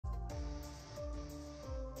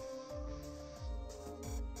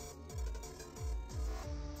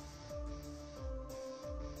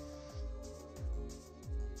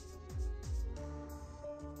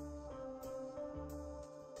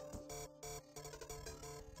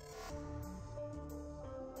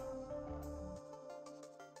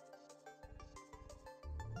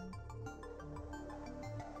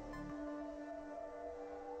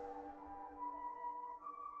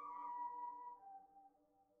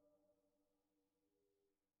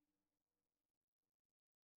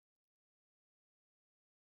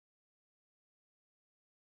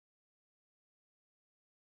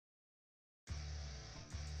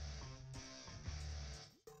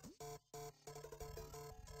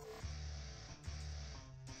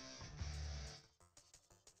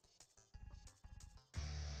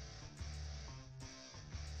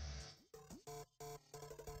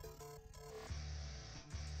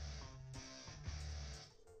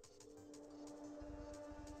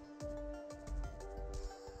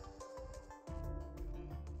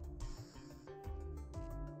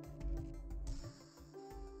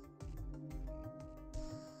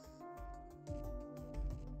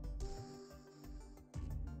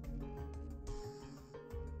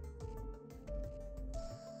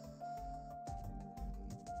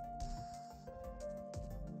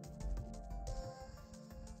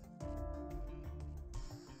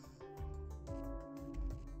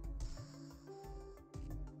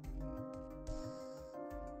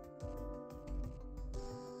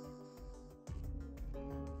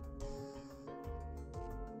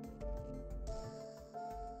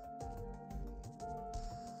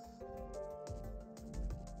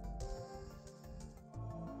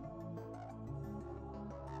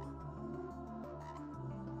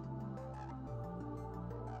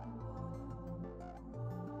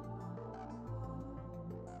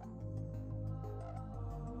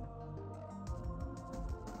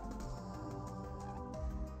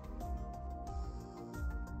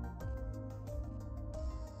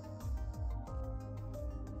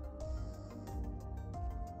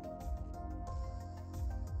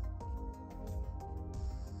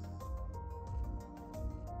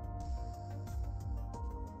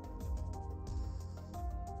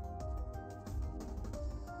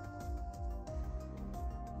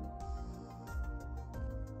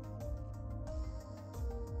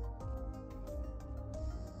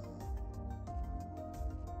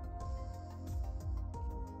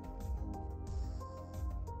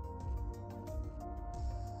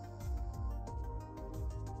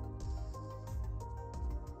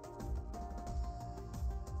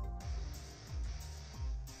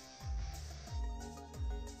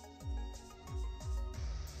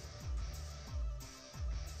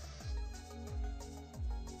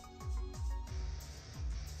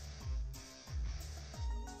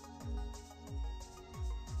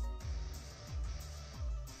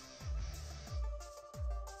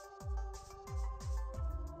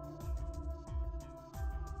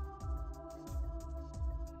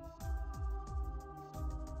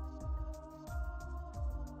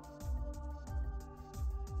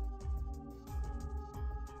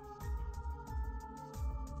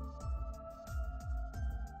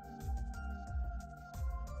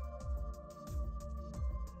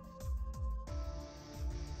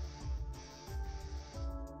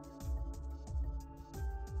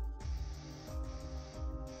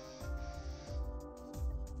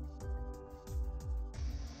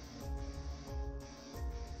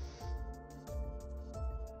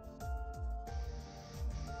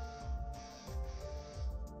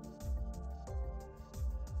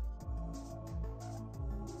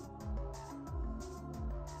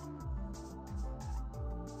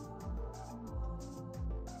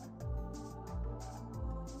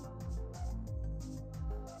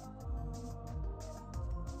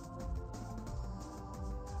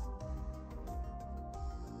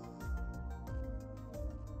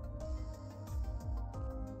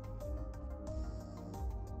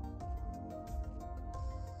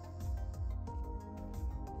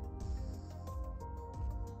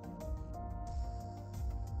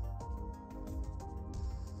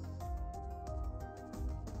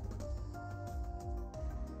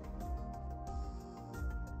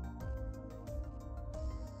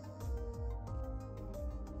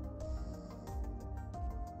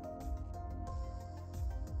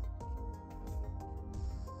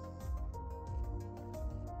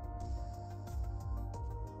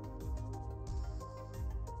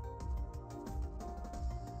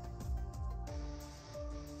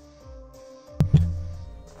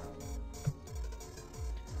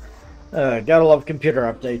Gotta love computer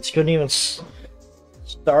updates. Couldn't even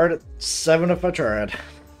start at 7 if I tried.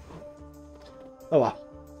 Oh well.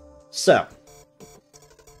 So,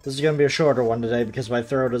 this is gonna be a shorter one today because my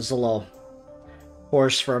throat is a little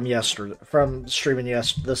hoarse from streaming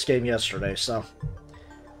this game yesterday. So,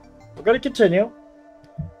 we're gonna continue.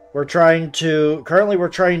 Currently we're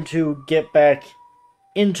trying to get back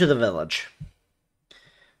into the village.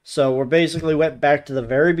 So we're basically went back to the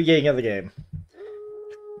very beginning of the game.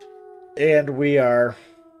 And we are...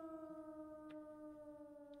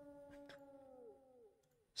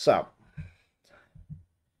 So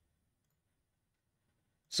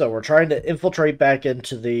we're trying to infiltrate back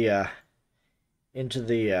into the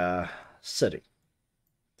city.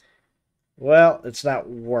 Well, it's not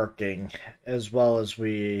working as well as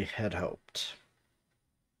we had hoped.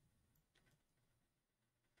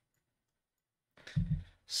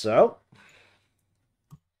 So,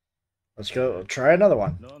 let's go try another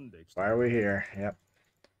one. Why are we here? Yep.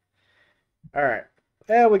 Alright.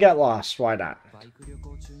 Yeah, we got lost. Why not?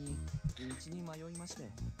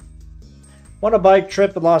 Won a bike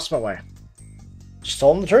trip and lost my way. Just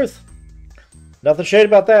told him the truth. Nothing shady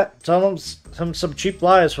about that. Telling him some cheap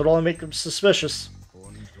lies would only make him suspicious.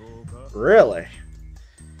 Really?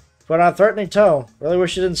 Put on a threatening tone. Really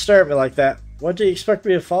wish you didn't stare at me like that. What do you expect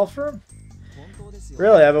me to fall for him?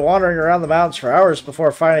 Really, I've been wandering around the mountains for hours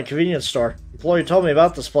before finding a convenience store. The employee told me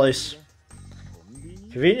about this place.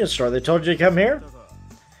 Convenience store? They told you to come here?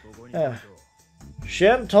 Yeah. She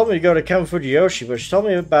hadn't told me to go to Kamufujiyoshi, but she told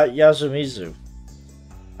me about Yasumizu.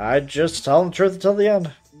 I just tell the truth until the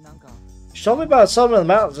end. She told me about something in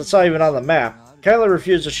the mountains that's not even on the map. Kindly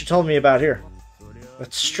refused what she told me about here.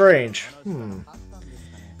 That's strange.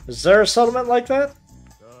 Is there a settlement like that?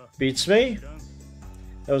 Beats me.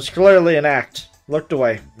 It was clearly an act. Looked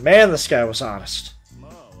away. Man, this guy was honest.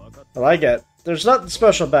 Well, I get it. There's nothing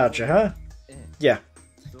special about you, huh? Yeah.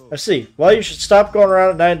 I see. Well, you should stop going around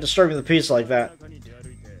at night and disturbing the peace like that.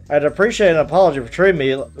 I'd appreciate an apology for treating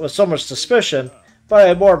me with so much suspicion, but I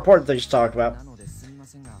have more important things to talk about.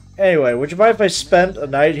 Anyway, would you mind if I spent a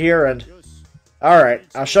night here and... Alright,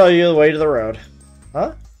 I'll show you the way to the road.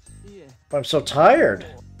 Huh? But I'm so tired.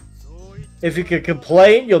 If you could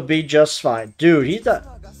complain, you'll be just fine. Dude,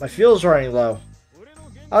 my fuel's running low.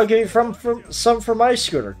 I'll give you some from my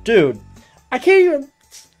scooter. Dude, I can't even...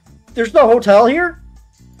 There's no hotel here?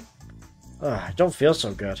 I don't feel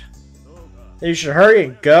so good. You should hurry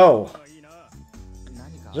and go.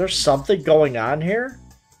 Is there something going on here?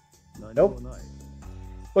 Nope.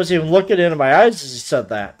 Wasn't even looking into my eyes as he said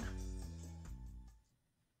that.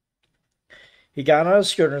 He got on his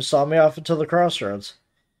scooter and saw me off until the crossroads.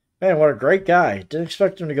 Man, what a great guy. Didn't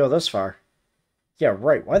expect him to go this far. Yeah,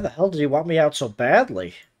 right. Why the hell did he want me out so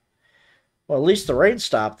badly? Well, at least the rain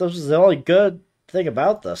stopped. This was the only good thing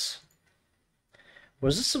about this.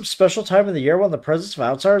 Was this some special time of the year when the presence of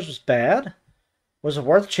outsiders was bad? Was it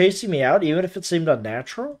worth chasing me out, even if it seemed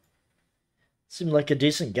unnatural? It seemed like a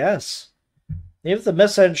decent guess. Even if the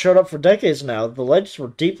myths hadn't showed up for decades now, the legends were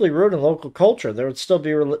deeply rooted in local culture. There would still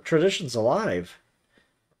be traditions alive.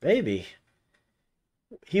 Maybe.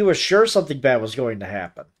 He was sure something bad was going to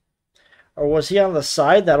happen. Or was he on the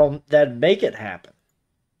side that'd make it happen?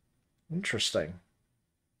 Interesting.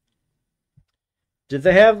 Did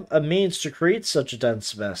they have a means to create such a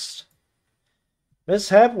dense mist? Mists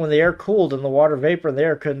happened when the air cooled and the water vapor in the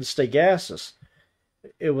air couldn't stay gaseous.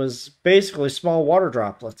 It was basically small water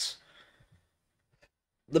droplets.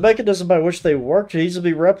 The mechanism by which they worked could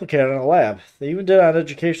easily be replicated in a lab. They even did it on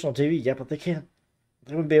educational TV. Yeah, but they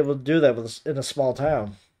wouldn't be able to do that in a small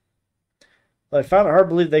town. But I found it hard to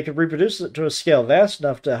believe they could reproduce it to a scale vast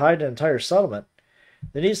enough to hide an entire settlement.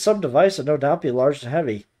 They need some device that no doubt be large and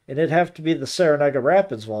heavy, and it'd have to be the Saranaga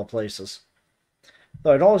Rapids of all places.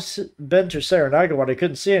 Though I'd always been to Saranaga when I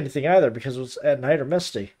couldn't see anything either because it was at night or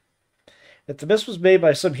misty. If the mist was made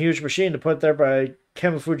by some huge machine to put there by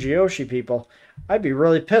Kamufujiyoshi people, I'd be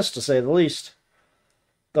really pissed to say the least.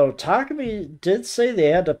 Though Takumi did say they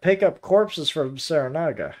had to pick up corpses from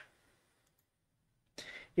Saranaga.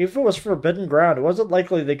 Even if it was forbidden ground, it wasn't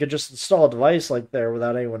likely they could just install a device like there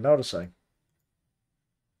without anyone noticing.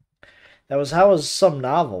 That was how it was some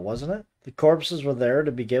novel, wasn't it? The corpses were there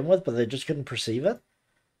to begin with, but they just couldn't perceive it?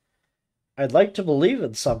 I'd like to believe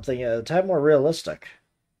in something a tad more realistic.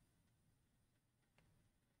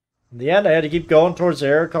 In the end, I had to keep going towards the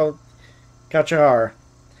area called Kachihara.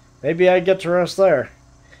 Maybe I'd get to rest there.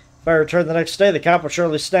 If I returned the next day, the cop would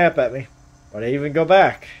surely snap at me. Would I even go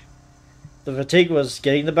back? The fatigue was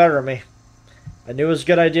getting the better of me. I knew it was a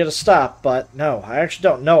good idea to stop, but no, I actually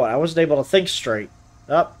don't know it. I wasn't able to think straight.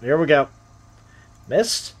 Oh, here we go.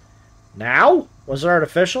 Missed? Now? Was it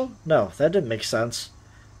artificial? No, that didn't make sense.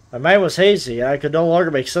 My mind was hazy, and I could no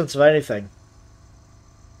longer make sense of anything.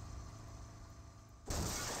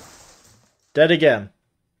 Dead again.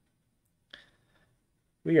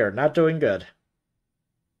 We are not doing good.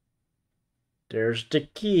 There's the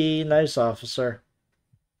key. Nice, officer.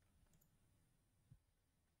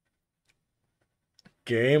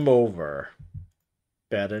 Game over.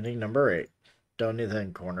 Bad ending number 8. Don't need the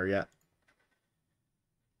end corner yet.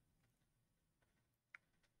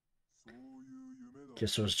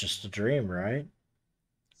 Guess it was just a dream, right?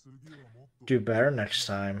 Do better next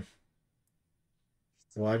time.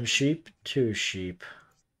 1 sheep, 2 sheep.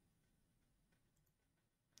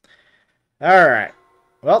 Alright.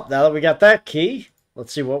 Well, now that we got that key,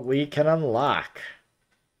 let's see what we can unlock.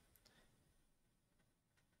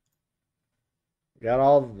 We got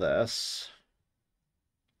all this.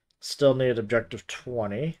 Still need objective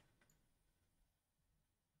 20.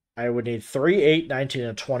 I would need 3, 8, 19,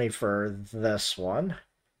 and 20 for this one.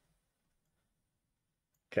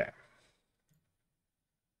 Okay.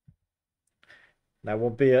 That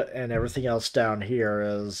won't be and everything else down here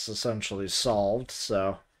is essentially solved,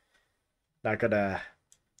 so not gonna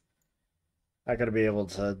be able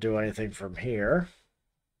to do anything from here.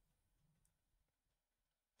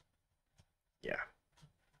 Yeah.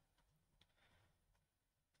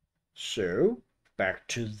 So back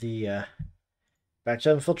to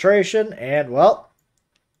infiltration, and well,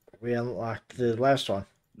 we unlocked the last one.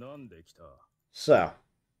 So,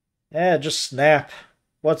 yeah, just snap.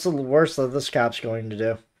 What's the worst that this cop's going to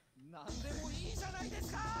do?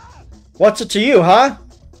 What's it to you, huh?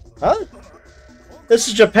 Huh? This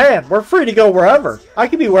is Japan. We're free to go wherever. I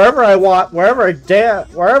can be wherever I want, wherever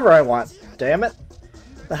I want. Damn it.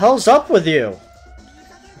 The hell's up with you?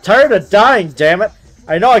 I'm tired of dying, damn it.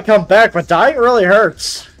 I know I come back, but dying really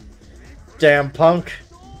hurts. Damn punk.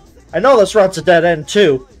 I know this route's a dead end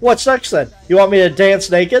too. What's next then? You want me to dance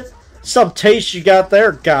naked? Some taste you got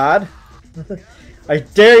there, God. I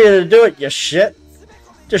dare you to do it, you shit.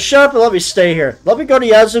 Just shut up and let me stay here. Let me go to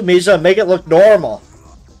Yasumiza and make it look normal.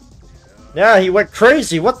 Yeah, he went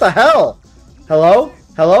crazy. What the hell? Hello?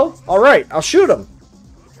 Hello? Alright, I'll shoot him.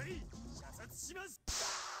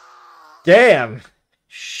 Damn.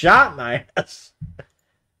 Shot my ass.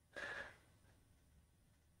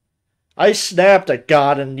 I snapped at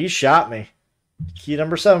God and you shot me. Key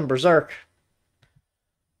number 7, Berserk.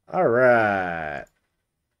 Alright.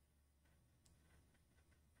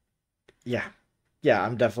 Yeah. Yeah,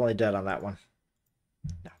 I'm definitely dead on that one.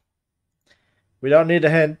 No. We don't need to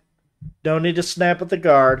hint. Don't need to snap at the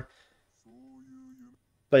guard.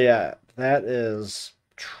 But yeah, that is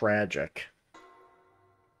tragic.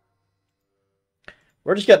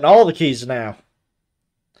 We're just getting all the keys now.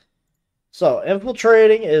 So,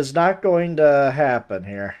 infiltrating is not going to happen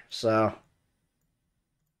here. So,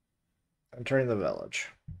 entering the village.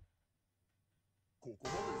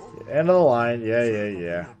 End of the line.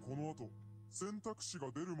 Yeah.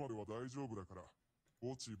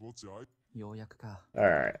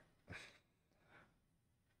 Alright.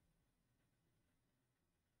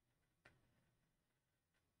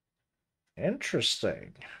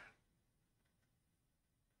 Interesting.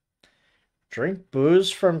 Drink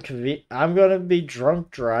booze from I'm going to be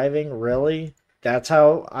drunk driving? Really? That's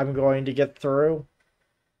how I'm going to get through?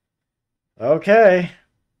 Okay.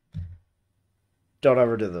 Don't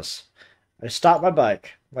ever do this. I stopped my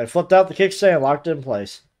bike. I flipped out the kickstand and locked it in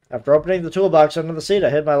place. After opening the toolbox under the seat, I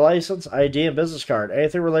hid my license, ID, and business card.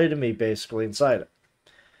 Anything related to me, basically, inside it.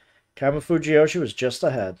 Kama Fujiyoshi was just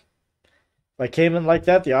ahead. If I came in like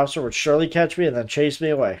that, the officer would surely catch me and then chase me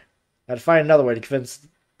away. I'd find another way to convince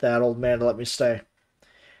that old man to let me stay.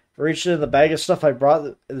 I reached into the bag of stuff I brought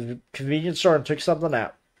at the convenience store and took something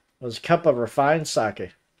out. It was a cup of refined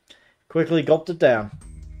sake. Quickly gulped it down.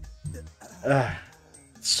 Ugh,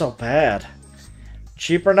 it's so bad.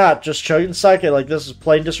 Cheap or not, just chugging sake like this is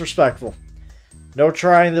plain disrespectful. No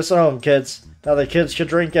trying this at home, kids. Now the kids can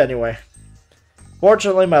drink anyway.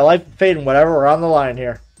 Fortunately, my life and fate and whatever are on the line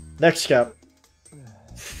here. Next cup.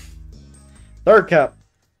 Third cup.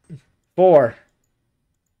 4.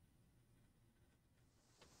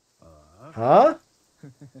 Huh?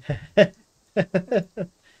 The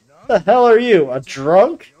hell are you? A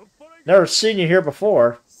drunk? Never seen you here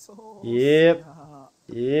before. Yep.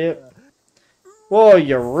 Whoa,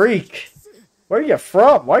 you reek. Where are you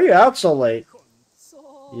from? Why are you out so late?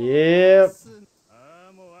 Yep.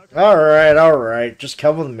 Alright. Just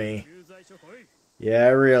come with me. Yeah, I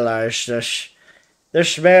realize this.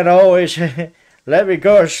 This man always let me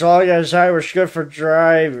go as long as I was good for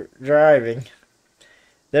driving.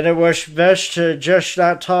 Then it was best to just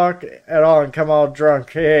not talk at all and come all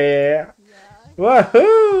drunk. Yeah.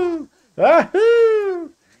 Wahoo!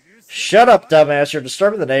 Wahoo! Shut up, dumbass. You're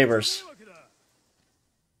disturbing the neighbors.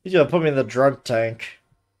 He's gonna put me in the drunk tank.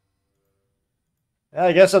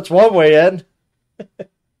 I guess that's one way in.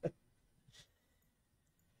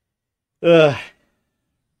 Ugh.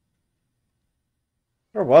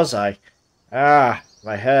 Where was I? Ah,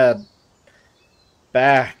 my head.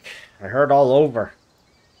 Back. I hurt all over.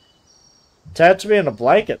 Attached me in a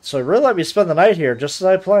blanket, so he really let me spend the night here, just as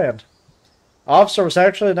I planned. Officer was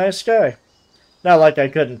actually a nice guy. Not like I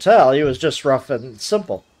couldn't tell, he was just rough and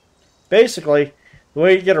simple. Basically, the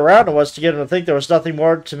way to get around him was to get him to think there was nothing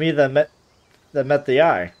more to me than met the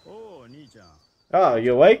eye. Oh,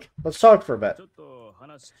 you awake? Let's talk for a bit.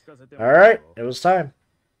 Alright, it was time.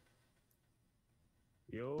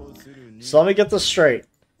 So let me get this straight.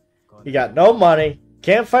 You got no money,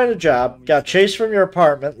 can't find a job, got chased from your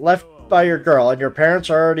apartment, left by your girl, and your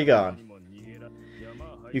parents are already gone.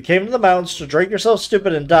 You came to the mountains to drink yourself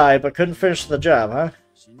stupid and die, but couldn't finish the job, huh?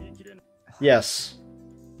 Yes.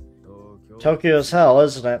 Tokyo's hell,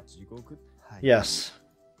 isn't it? Yes.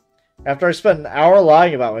 After I spent an hour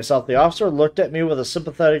lying about myself, the officer looked at me with a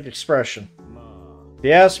sympathetic expression. If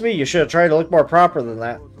you ask me, you should have tried to look more proper than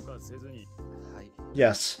that.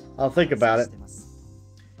 Yes, I'll think about it.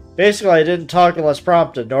 Basically, I didn't talk unless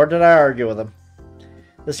prompted, nor did I argue with him.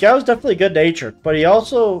 This guy was definitely good-natured, but he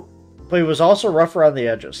was also rough around the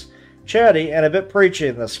edges. Chatty, and a bit preachy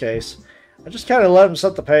in this case. I just kind of let him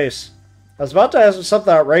set the pace. I was about to ask him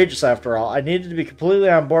something outrageous after all. I needed to be completely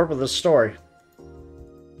on board with this story.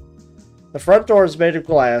 The front door is made of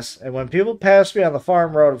glass, and when people passed me on the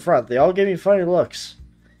farm road in front, they all gave me funny looks.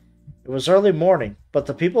 It was early morning, but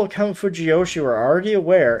the people of Kamo Fujiyoshi were already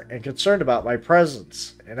aware and concerned about my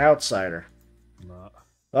presence, an outsider.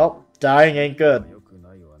 Well, dying ain't good.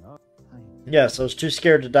 Yes, I was too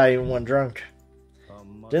scared to die even when drunk.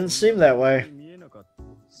 Didn't seem that way.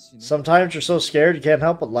 Sometimes you're so scared you can't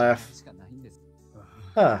help but laugh.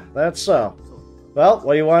 Huh, that's so. Well,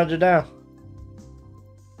 what do you want to do now?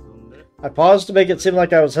 I paused to make it seem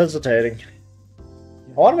like I was hesitating.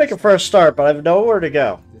 I want to make a fresh start, but I have nowhere to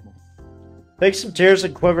go. Faked some tears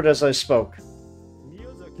and quivered as I spoke.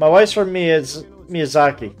 My wife's from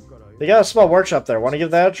Miyazaki. They got a small workshop there. Want to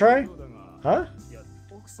give that a try? Huh?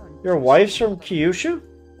 Your wife's from Kyushu?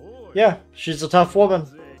 Yeah, she's a tough woman.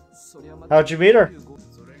 How'd you meet her?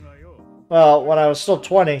 Well, when I was still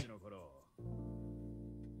 20.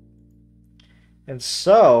 And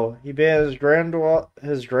so, he began his grandeur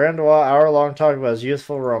hour-long talk about his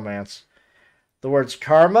youthful romance. The words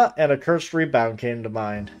karma and a cursed rebound came to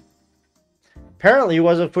mind. Apparently, he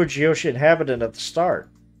wasn't a Fujiyoshi inhabitant at the start.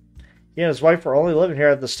 He and his wife were only living here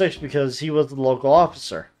at the Sticks because he was the local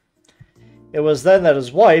officer. It was then that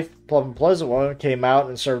his wife, plump and pleasant woman, came out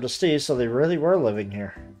and served us tea, so they really were living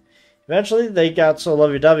here. Eventually, they got so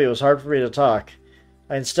lovey-dovey it was hard for me to talk.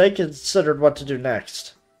 I instead considered what to do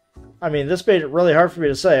next. I mean, this made it really hard for me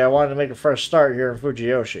to say I wanted to make a fresh start here in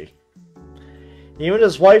Fujiyoshi. Even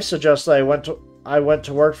his wife suggested I went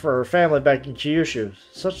to work for her family back in Kyushu.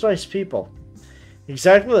 Such nice people.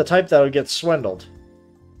 Exactly the type that would get swindled.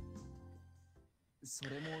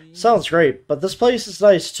 Sounds great, but this place is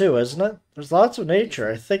nice too, isn't it? There's lots of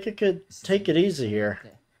nature. I think I could take it easy here.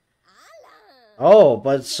 Oh,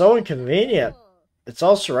 but it's so inconvenient. It's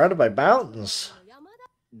all surrounded by mountains.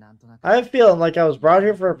 I have a feeling like I was brought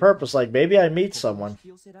here for a purpose, like maybe I meet someone.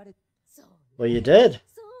 Well, you did.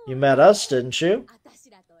 You met us, didn't you?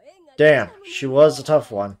 Damn, she was a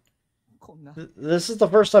tough one. This is the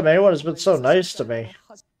first time anyone has been so nice to me.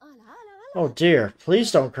 Oh dear,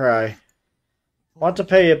 please don't cry. Want to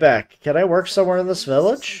pay you back. Can I work somewhere in this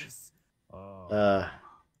village? Got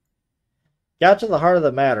to the heart of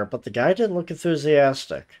the matter, but the guy didn't look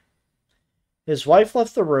enthusiastic. His wife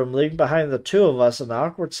left the room, leaving behind the two of us in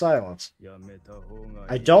awkward silence.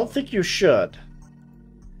 I don't think you should.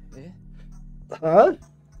 Huh?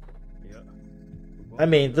 I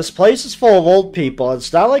mean, this place is full of old people.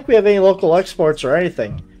 It's not like we have any local exports or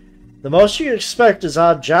anything. The most you expect is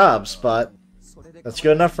odd jobs, but that's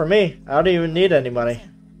good enough for me. I don't even need any money.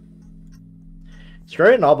 It's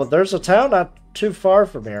great and all, but there's a town not too far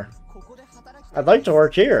from here. I'd like to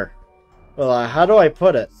work here. Well, how do I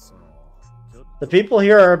put it? The people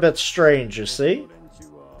here are a bit strange, you see?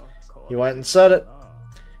 He went and said it.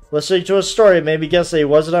 Listening to his story made me guess that he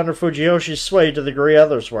wasn't under Fujiyoshi's sway to the degree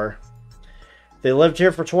others were. They lived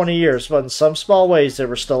here for 20 years, but in some small ways they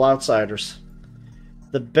were still outsiders.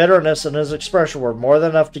 The bitterness in his expression were more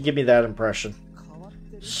than enough to give me that impression.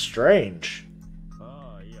 Strange.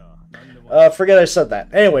 Forget I said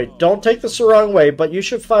that. Anyway, don't take this the wrong way, but you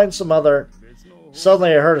should find some other...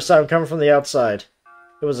 Suddenly I heard a sound coming from the outside.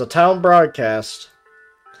 It was a town broadcast.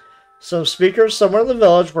 Some speakers somewhere in the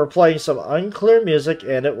village were playing some unclear music,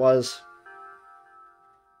 and it was...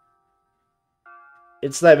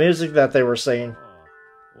 It's that music that they were singing.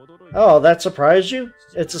 Oh, that surprised you?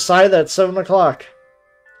 It's a sign that it's 7 o'clock.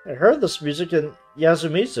 I heard this music in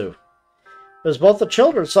Yasumizu. It was both a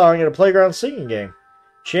children's song and a playground singing game.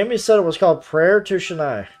 Chiemi said it was called Prayer to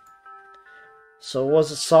Shinai. So it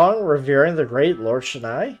was a song revering the great Lord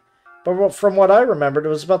Shinai? But from what I remembered, it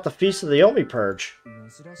was about the Feast of the Omi Purge.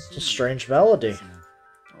 It's a strange melody.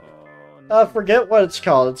 I forget what it's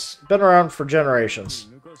called. It's been around for generations.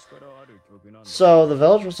 So the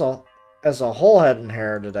village as a whole had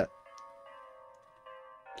inherited it.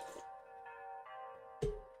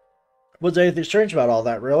 Was anything strange about all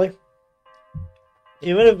that, really?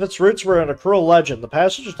 Even if its roots were in a cruel legend, the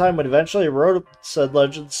passage of time would eventually erode said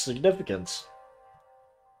legend's significance.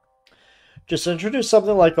 Just introduce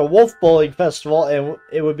something like a wolf bowling festival, and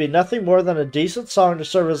it would be nothing more than a decent song to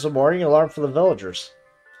serve as a morning alarm for the villagers.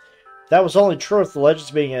 That was only true if the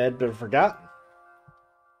legends being had been forgotten.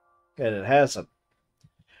 And it hasn't.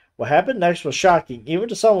 What happened next was shocking, even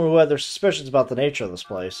to someone who had their suspicions about the nature of this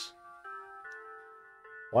place.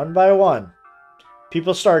 One by one,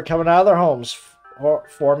 people started coming out of their homes,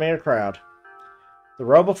 forming a crowd. The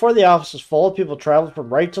road before the office was full of people traveling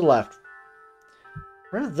from right to left.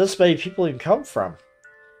 Where did this many people even come from?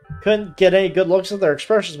 Couldn't get any good looks at their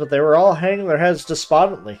expressions, but they were all hanging their heads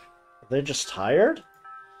despondently. Were they just tired?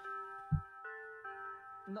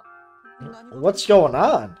 What's going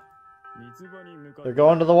on? They're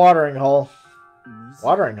going to the watering hole.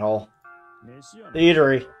 Watering hole? The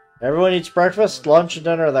eatery. Everyone eats breakfast, lunch, and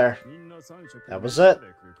dinner there. That was it.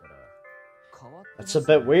 That's a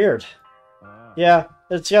bit weird. Yeah,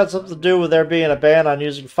 it's got something to do with there being a ban on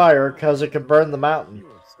using fire because it could burn the mountain.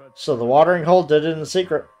 So the watering hole did it in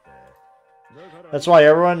secret. That's why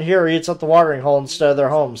everyone here eats at the watering hole instead of their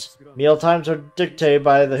homes. Meal times are dictated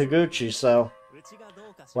by the Higuchi, so...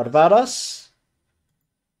 What about us?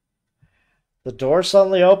 The door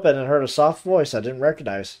suddenly opened and heard a soft voice I didn't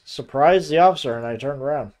recognize. Surprised the officer, and I turned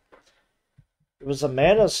around. It was a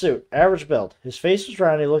man in a suit, average build. His face was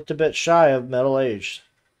round and he looked a bit shy of middle-aged.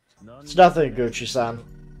 It's nothing, Higuchi-san.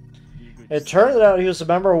 It turned out he was a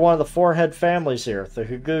member of one of the four-head families here, the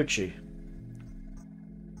Higuchi.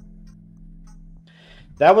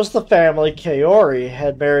 That was the family Kaori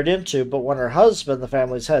had married into, but when her husband, the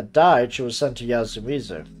family's head, died, she was sent to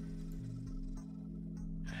Yasumizu.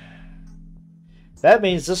 That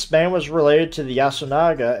means this man was related to the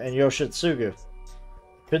Yasunaga and Yoshitsugu.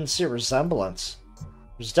 Couldn't see a resemblance. I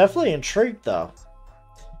was definitely intrigued, though.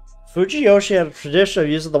 Fujiyoshi had a tradition of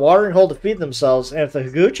using the watering hole to feed themselves, and if the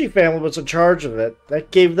Higuchi family was in charge of it,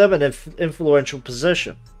 that gave them an influential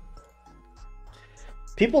position.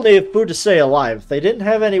 People needed food to stay alive. If they didn't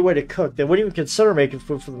have any way to cook, they wouldn't even consider making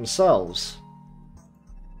food for themselves.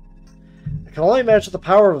 I can only imagine the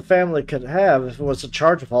power a family could have if it was in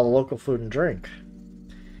charge of all the local food and drink.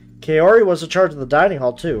 Kaori was in charge of the dining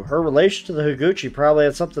hall, too. Her relation to the Higuchi probably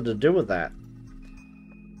had something to do with that.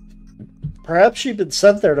 Perhaps she'd been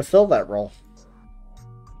sent there to fill that role.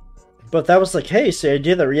 But if that was the case, the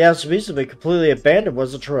idea that Yasumizu had been completely abandoned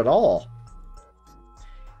wasn't true at all.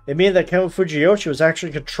 It meant that Ken Fujiyoshi was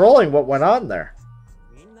actually controlling what went on there.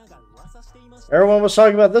 Everyone was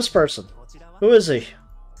talking about this person. Who is he?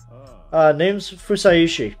 Name's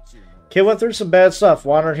Fusaishi. Kid went through some bad stuff,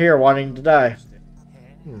 wandered here wanting to die.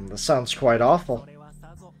 That sounds quite awful.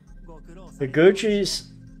 The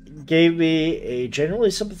Gucci's gave me a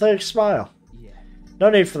genuinely sympathetic smile. No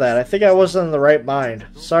need for that. I think I wasn't in the right mind.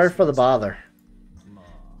 Sorry for the bother.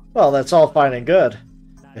 Well, that's all fine and good.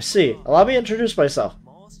 I see. Allow me to introduce myself.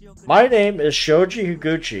 My name is Shoji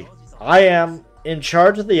Higuchi. I am in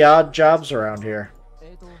charge of the odd jobs around here.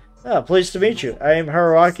 Pleased to meet you. I am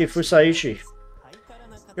Haruaki Fusaishi.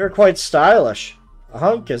 You're quite stylish. A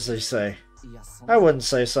hunk, as they say. I wouldn't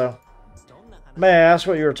say so. May I ask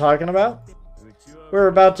what you were talking about? We're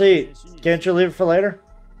about to eat. Can't you leave it for later?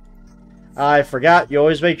 I forgot. You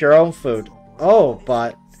always make your own food. Oh,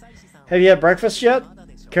 but... Have you had breakfast yet?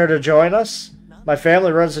 Care to join us? My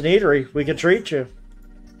family runs an eatery. We can treat you.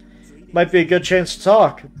 Might be a good chance to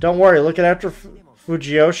talk. Don't worry. Looking after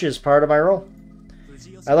Fujiyoshi is part of my role.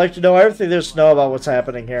 I'd like to know everything there is to know about what's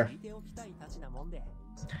happening here.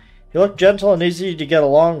 He looked gentle and easy to get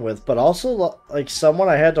along with, but also like someone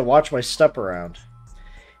I had to watch my step around.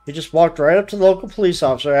 He just walked right up to the local police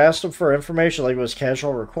officer and asked him for information like it was a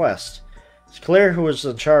casual request. It's clear who was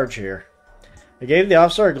in charge here. I gave the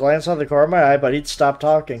officer a glance out of the corner of my eye, but he'd stopped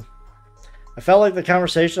talking. I felt like the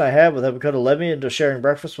conversation I had with him could have led me into sharing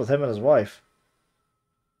breakfast with him and his wife.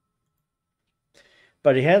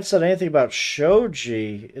 but he hadn't said anything about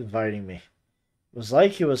Shoji inviting me. It was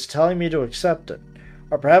like he was telling me to accept it.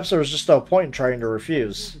 Or perhaps there was just no point in trying to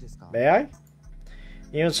refuse. May I?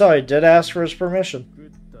 Even so, I did ask for his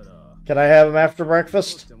permission. Can I have him after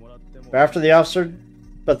breakfast? But the officer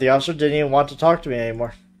didn't even want to talk to me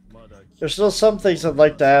anymore. There's still some things I'd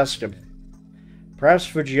like to ask him. Perhaps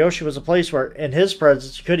Fujiyoshi was a place where, in his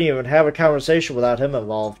presence, you couldn't even have a conversation without him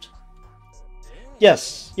involved.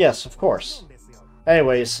 Yes, of course.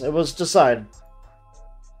 Anyways, it was decided.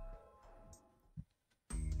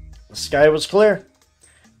 The sky was clear.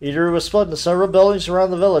 Itiri was split into several buildings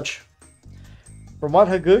around the village. From what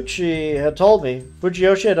Higuchi had told me,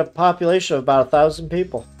 Fujiyoshi had a population of about 1,000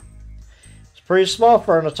 people. It's pretty small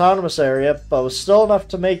for an autonomous area, but was still enough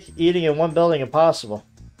to make eating in one building impossible.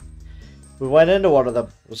 We went into one of them.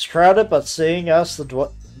 It was crowded, but seeing us,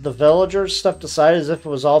 the villagers stepped aside as if it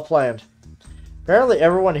was all planned. Apparently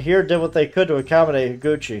everyone here did what they could to accommodate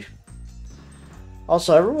Higuchi.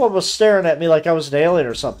 Also, everyone was staring at me like I was an alien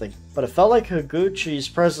or something, but it felt like Higuchi's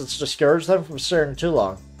presence discouraged them from staring too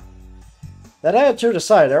long. That attitude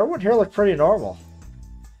aside, everyone here looked pretty normal.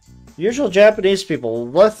 The usual Japanese people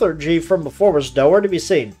with lethargy from before was nowhere to be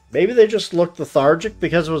seen. Maybe they just looked lethargic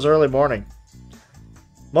because it was early morning.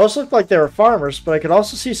 Most looked like they were farmers, but I could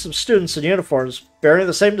also see some students in uniforms bearing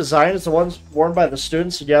the same design as the ones worn by the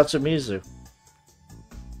students in Yatsumizu.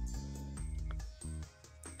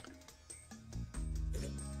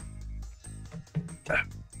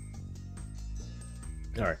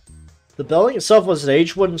 Alright. The building itself was an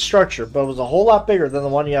aged wooden structure, but it was a whole lot bigger than the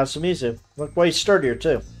one in Yatsumizu. It looked way sturdier,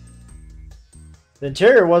 too. The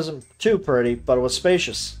interior wasn't too pretty, but it was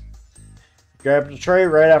spacious. Grabbed a tray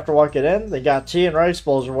right after walking in. They got tea and rice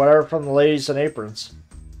bowls or whatever from the ladies in aprons.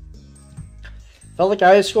 Felt like a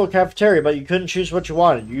high school cafeteria, but you couldn't choose what you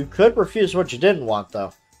wanted. You could refuse what you didn't want,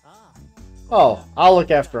 though. Oh, I'll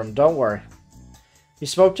look after him, don't worry. He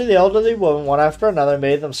spoke to the elderly woman one after another and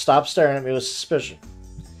made them stop staring at me with suspicion.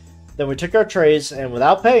 Then we took our trays, and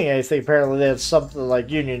without paying anything, apparently they had something like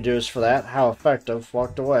union dues for that, how effective,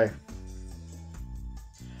 walked away.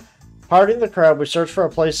 Parting the crowd, we searched for a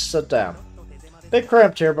place to sit down. Bit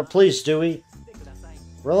cramped here, but please do eat.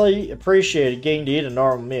 Really appreciated getting to eat a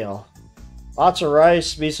normal meal. Lots of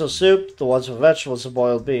rice, miso soup, the ones with vegetables and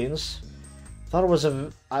boiled beans. Thought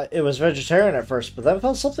it was vegetarian at first, but then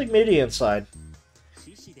felt something meaty inside.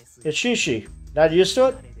 It's shishi. Not used to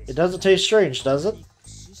it? It doesn't taste strange, does it?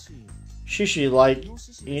 Shishi, like,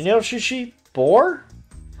 you know shishi? Boar?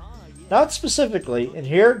 Not specifically. In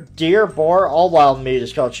here, deer, boar, all wild meat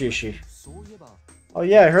is called shishi. Oh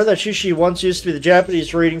yeah, I heard that shishi once used to be the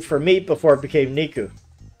Japanese reading for meat before it became niku.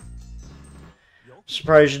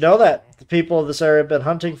 Surprised you know that. The people of this area have been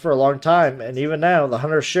hunting for a long time, and even now, the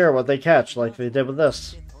hunters share what they catch, like they did with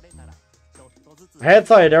this. I had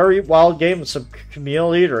thought I'd ever eat wild game in some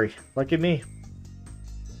communal eatery. Lucky me.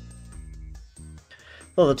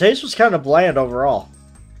 Though the taste was kind of bland overall.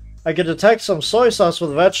 I could detect some soy sauce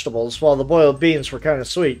with vegetables, while the boiled beans were kind of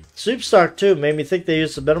sweet. Soup stock, too, made me think they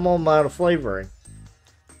used a minimal amount of flavoring.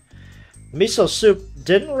 The miso soup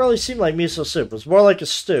didn't really seem like miso soup. It was more like a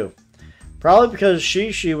stew. Probably because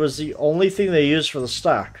shishi was the only thing they used for the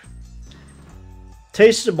stock.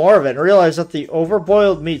 Tasted more of it and realized that the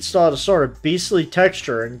overboiled meat still had a sort of beastly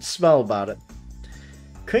texture and smell about it.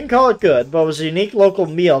 Couldn't call it good, but it was a unique local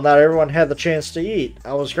meal not everyone had the chance to eat.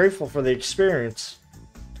 I was grateful for the experience.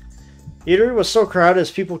 The eatery was so crowded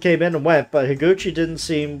as people came in and went, but Higuchi didn't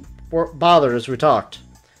seem bothered as we talked.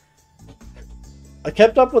 I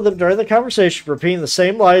kept up with him during the conversation, repeating the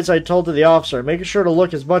same lies I told to the officer, making sure to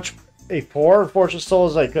look as much a poor, unfortunate soul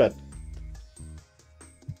as I could.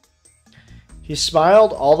 He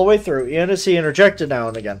smiled all the way through, even as he interjected now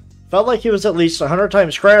and again. Felt like he was at least 100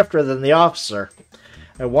 times craftier than the officer.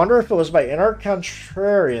 I wonder if it was my inner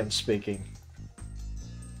contrarian speaking.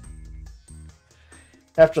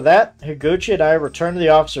 After that, Higuchi and I returned to the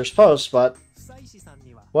officer's post, but...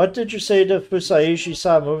 What did you say to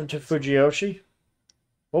Fusaishi-san moving to Fujiyoshi?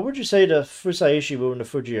 What would you say to Fusaishi moving to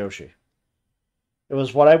Fujiyoshi? It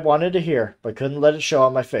was what I wanted to hear, but couldn't let it show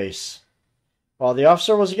on my face. While the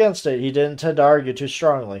officer was against it, he didn't tend to argue too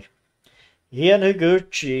strongly. He and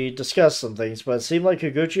Higuchi discussed some things, but it seemed like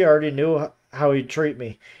Higuchi already knew how he'd treat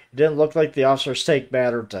me. It didn't look like the officer's take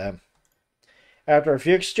mattered to him. After a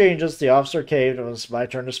few exchanges, the officer caved and it was my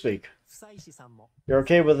turn to speak. You're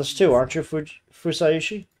okay with this too, aren't you,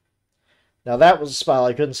 Fusaishi? Now that was a smile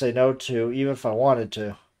I couldn't say no to, even if I wanted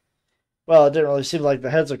to. Well, it didn't really seem like the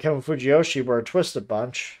heads of Kevin Fujiyoshi were a twisted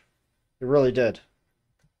bunch. It really did.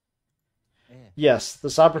 Yes,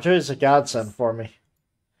 this opportunity is a godsend for me.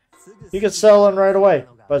 You could settle in right away.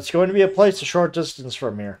 but it's going to be a place a short distance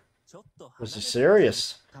from here. Was he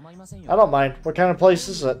serious? I don't mind. What kind of place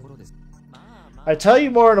is it? I tell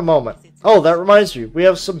you more in a moment. Oh, that reminds me. We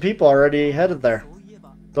have some people already headed there.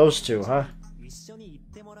 Those two, huh?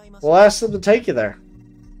 We'll ask them to take you there.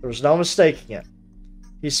 There was no mistaking it.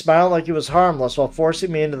 He smiled like he was harmless while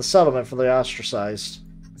forcing me into the settlement for the ostracized.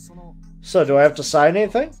 So, do I have to sign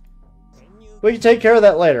anything? We can take care of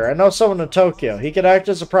that later. I know someone in Tokyo. He could act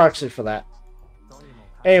as a proxy for that.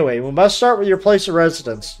 Anyway, we must start with your place of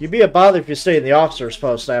residence. You'd be a bother if you stay in the officer's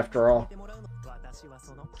post, after all.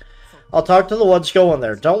 I'll talk to the ones going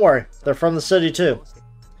there. Don't worry. They're from the city, too.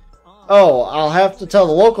 Oh, I'll have to tell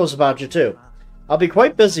the locals about you, too. I'll be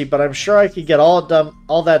quite busy, but I'm sure I could get all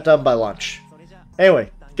that done by lunch.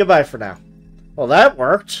 Anyway, goodbye for now. Well, that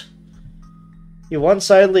worked. He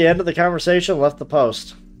one-sidedly ended the conversation and left the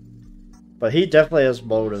post. But he definitely has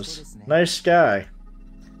motives. Nice guy.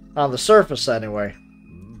 On the surface, anyway.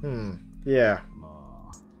 Yeah.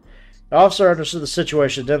 The officer understood the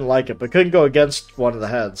situation, didn't like it, but couldn't go against one of the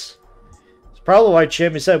heads. It's probably why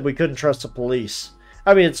Chammy said we couldn't trust the police.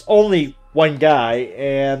 I mean, it's only one guy,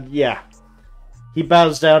 and yeah. He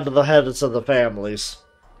bows down to the heads of the families.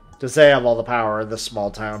 Because they have all the power in this small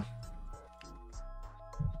town.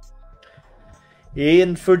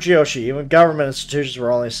 In Fujiyoshi, even government institutions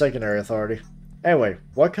were only secondary authority. Anyway,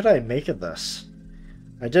 what could I make of this?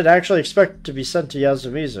 I did actually expect to be sent to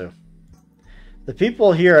Yasumizu. The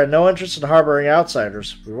people here had no interest in harboring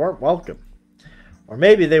outsiders. We weren't welcome. Or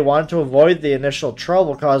maybe they wanted to avoid the initial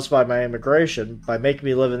trouble caused by my immigration by making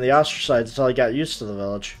me live in the ostracized until I got used to the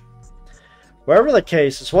village. Whatever the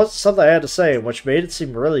case, this wasn't something I had to say, which made it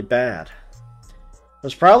seem really bad. It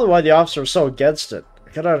was probably why the officer was so against it.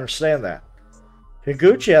 I could understand that.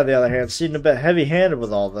 Higuchi, on the other hand, seemed a bit heavy-handed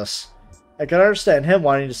with all this. I could understand him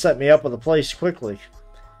wanting to set me up with a place quickly.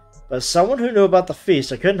 But as someone who knew about the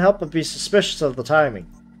feast, I couldn't help but be suspicious of the timing.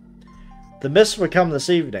 The mist would come this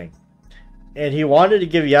evening, and he wanted to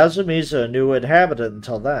give Yasumizu a new inhabitant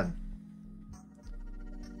until then.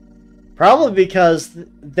 Probably because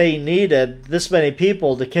they needed this many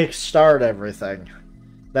people to kickstart everything.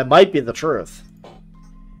 That might be the truth.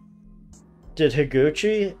 Did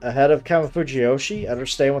Higuchi, ahead of Kamafujiyoshi,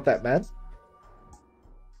 understand what that meant?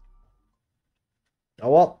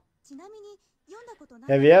 Oh well.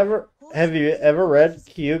 Have you ever read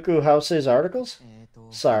Kyuku House's articles?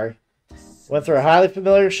 Sorry. Went through a highly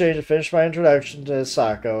familiar exchange to finish my introduction to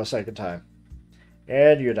Sako a second time.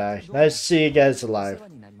 And Yudai. Nice to see you guys alive.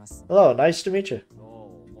 Hello, nice to meet you.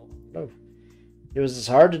 Oh. It was as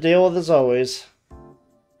hard to deal with as always.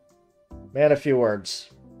 Man, a few words.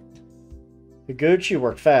 Higuchi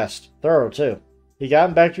worked fast. Thorough, too. He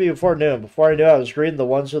got back to me before noon. Before I knew I was greeting the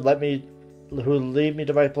ones who'd lead me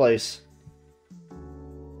to my place.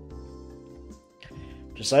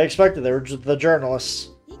 Just like I expected, they were the journalists.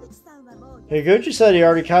 Higuchi said he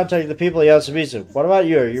already contacted the people at Yasumizu. What about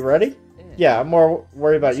you? Are you ready? Yeah, I'm more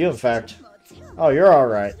worried about you, in fact. Oh, you're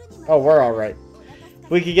alright. Oh, we're alright. If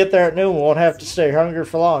we could get there at noon, we won't have to stay hungry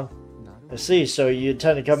for long. I see, so you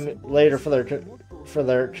intend to come later for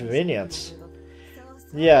their convenience.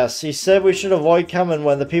 Yes, he said we should avoid coming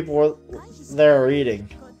when the people were there are eating.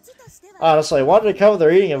 Honestly, I wanted to come with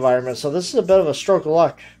their eating environment, so this is a bit of a stroke of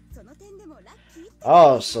luck.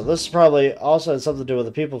 Oh, so this probably also had something to do with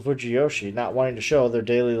the people of Fujiyoshi not wanting to show their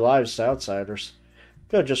daily lives to outsiders.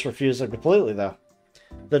 Could have just refused them completely, though.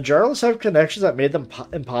 The journalists have connections that made them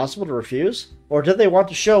impossible to refuse? Or did they want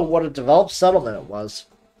to show what a developed settlement it was?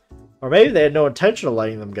 Or maybe they had no intention of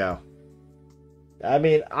letting them go. I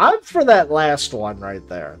mean, I'm for that last one right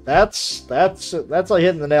there. That's like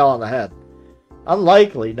hitting the nail on the head.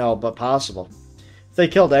 Unlikely, no, but possible. If they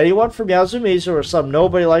killed anyone from Yasumizu or some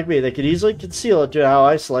nobody like me, they could easily conceal it due to how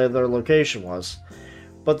isolated their location was.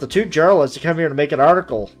 But the two journalists who come here to make an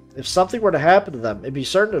article, if something were to happen to them, it'd be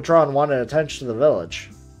certain to draw unwanted attention to the village.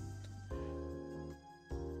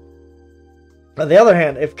 On the other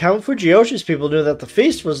hand, if Count Fujiyoshi's people knew that the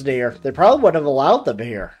feast was near, they probably wouldn't have allowed them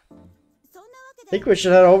here. I think we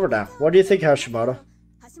should head over now. What do you think, Hashimoto?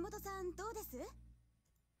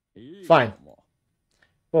 Fine.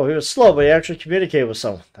 Well, he was slow, but he actually communicated with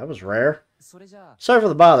someone. That was rare. Sorry for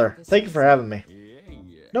the bother. Thank you for having me.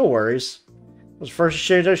 No worries. It was the first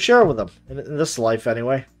exchange I shared with him. In this life,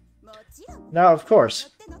 anyway. Now, of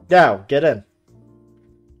course. Now, get in.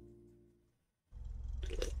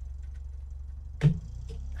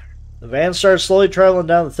 The van started slowly traveling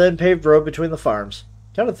down the thin paved road between the farms.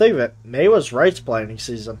 Come to think of it, May was rice planting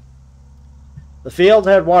season. The field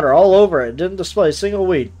had water all over it and didn't display a single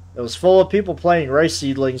weed. It was full of people planting rice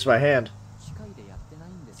seedlings by hand.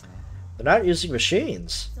 They're not using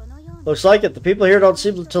machines. Looks like it. The people here don't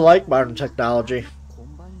seem to like modern technology.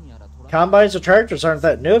 Combines and tractors aren't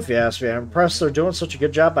that new if you ask me. I'm impressed they're doing such a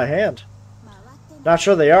good job by hand. Not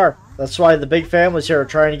sure they are. That's why the big families here are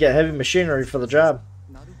trying to get heavy machinery for the job.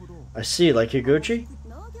 I see, like Higuchi?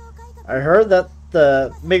 I heard that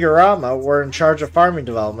the Migurama were in charge of farming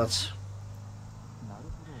developments.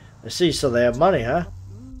 I see, so they have money,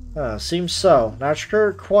 huh? Seems so. Not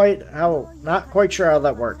quite sure how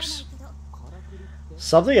that works.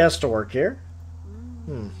 Something has to work here.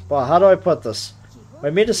 Well, how do I put this? What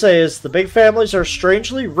I mean to say is, the big families are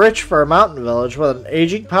strangely rich for a mountain village with an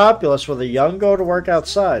aging populace where the young go to work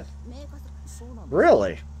outside.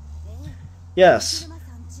 Really? Yes.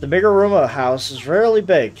 The Miguruma house is really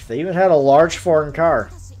big. They even had a large foreign car.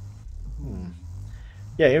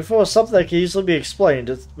 Yeah, even if it was something that could easily be explained,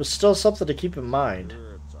 it was still something to keep in mind.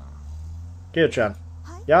 Kyo-chan.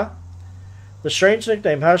 Yeah? The strange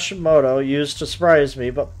nickname Hashimoto used to surprise me,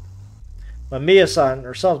 but Mamiya-san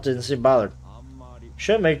herself didn't seem bothered.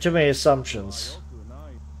 Shouldn't make too many assumptions.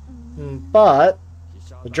 But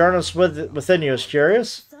the journalist within you is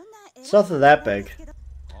curious? It's nothing that big.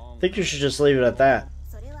 I think you should just leave it at that.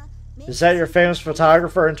 Is that your famous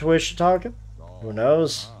photographer intuition talking? Who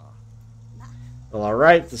knows? Well,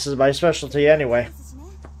 alright, this is my specialty anyway.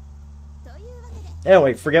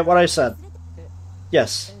 Anyway, forget what I said.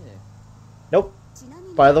 Yes. Nope.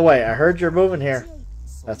 By the way, I heard you're moving here.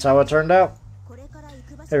 That's how it turned out.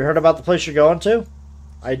 Have you heard about the place you're going to?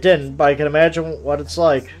 I didn't, but I can imagine what it's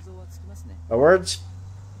like. My words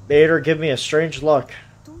made her give me a strange look.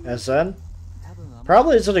 As in?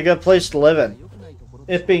 Probably isn't a good place to live in.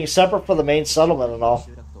 It being separate from the main settlement and all.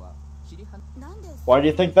 Why do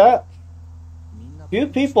you think that? Few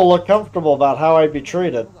people look comfortable about how I'd be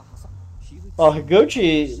treated. While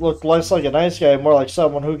Higuchi looked less like a nice guy, more like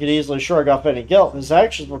someone who could easily shrug off any guilt, his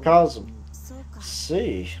actions were causing.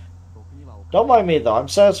 See. Don't mind me though, I'm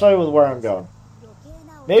satisfied with where I'm going.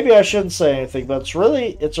 Maybe I shouldn't say anything, but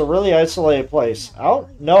it's a really isolated place. I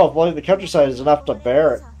don't know if only the countryside is enough to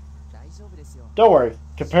bear it. Don't worry,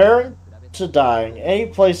 comparing to dying, any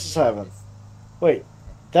place is heaven. Wait,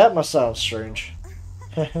 that must sound strange.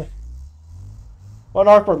 What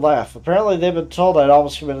an awkward laugh. Apparently they've been told I'd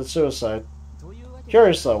almost committed suicide.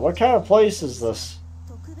 Curious though, what kind of place is this?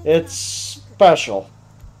 It's special.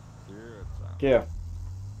 Yeah.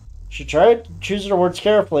 She tried choosing her words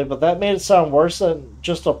carefully, but that made it sound worse than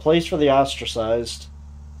just a place for the ostracized.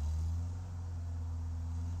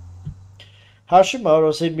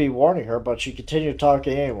 Hashimoto seemed to be warning her, but she continued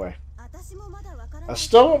talking anyway. I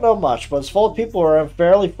still don't know much, but it's full of people who are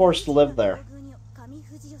unfairly forced to live there.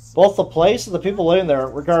 Both the place and the people living there are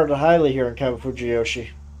regarded highly here in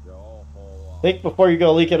Kamifujiyoshi. Think before you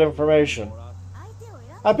go leaking information.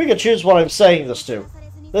 I pick and choose what I'm saying this to.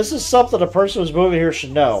 This is something a person who's moving here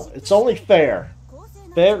should know. It's only fair.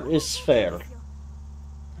 Fair is fair.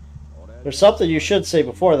 There's something you should say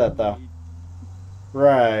before that, though.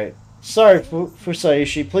 Right. Sorry,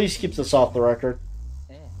 Fusaishi. Please keep this off the record.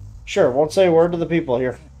 Sure, won't say a word to the people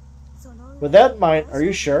here. With that in mind, are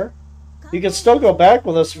you sure? You can still go back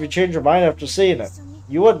with us if you change your mind after seeing it.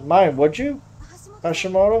 You wouldn't mind, would you,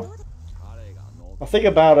 Hashimoto? I'll think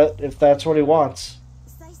about it, if that's what he wants.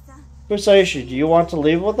 Fusaishi, do you want to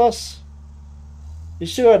leave with us?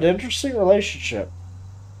 These two had an interesting relationship.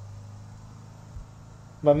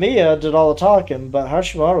 Mamiya did all the talking, but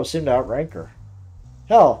Hashimoto seemed to outrank her.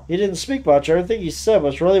 Hell, he didn't speak much. Everything he said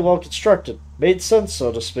was really well constructed. Made sense,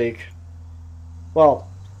 so to speak. Well,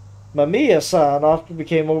 Mamiya-san often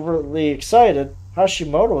became overly excited.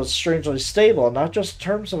 Hashimoto was strangely stable, not just in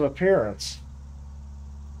terms of appearance.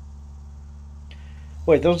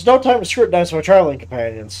 Wait, there was no time to scrutinize my traveling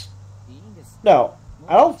companions. No,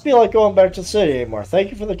 I don't feel like going back to the city anymore.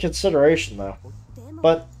 Thank you for the consideration, though.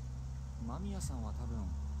 But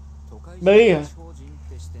Mamiya,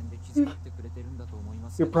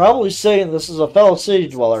 you're probably saying this is a fellow city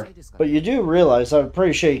dweller, but you do realize I have a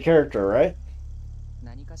pretty shady character, right?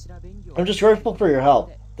 I'm just grateful for your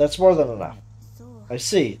help. That's more than enough. I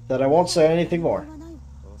see. Then I won't say anything more.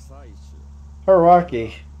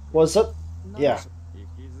 Haruaki, was it? Yeah.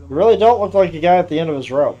 You really don't look like a guy at the end of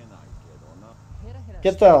his rope.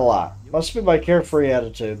 Get that a lot. Must be my carefree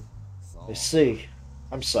attitude. I see.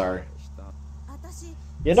 I'm sorry.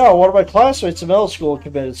 You know, one of my classmates in middle school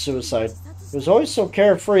committed suicide. He was always so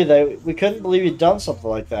carefree that we couldn't believe he'd done something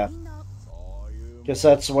like that. Guess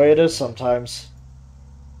that's the way it is sometimes.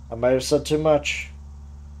 I might have said too much.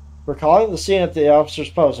 Recalling the scene at the officer's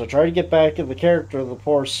post, I tried to get back in the character of the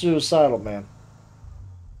poor suicidal man.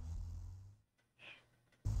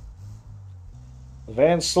 The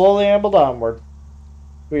van slowly ambled onward.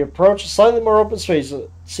 We approached a slightly more open space. It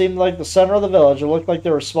seemed like the center of the village. It looked like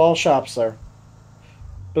there were small shops there.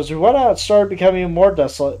 But as we went out, it started becoming even more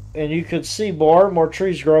desolate, and you could see more and more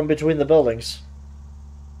trees growing between the buildings.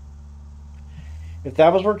 If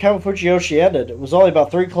that was where Kamifujiyoshi ended, it was only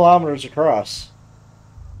about 3 kilometers across.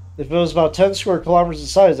 If it was about 10 square kilometers in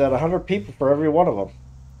size, it had 100 people for every one of them.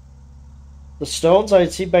 The stones I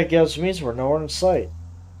had seen back at Yasumizu were nowhere in sight.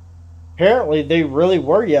 Apparently, they really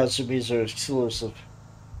were Yasumizu exclusive.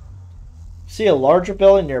 See a larger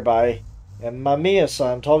building nearby, and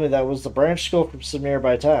Mamiya-san told me that was the branch school from some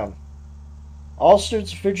nearby town. All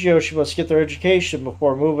students of Fujiyoshi must get their education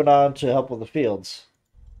before moving on to help with the fields.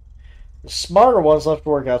 The smarter ones left to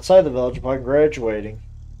work outside the village upon graduating.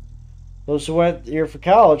 Those who went here for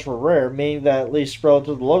college were rare, meaning that at least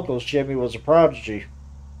relative to the locals, Jimmy was a prodigy.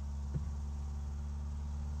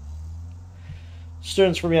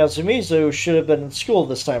 Students from Yasumizu should have been in school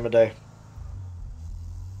this time of day.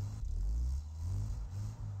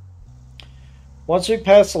 Once we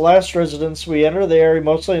passed the last residence, we entered the area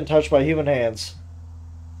mostly untouched by human hands.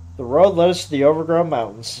 The road led us to the overgrown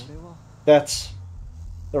mountains. There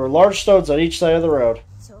were large stones on each side of the road.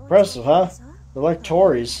 Impressive, huh? They're like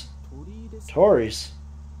tories. Tories?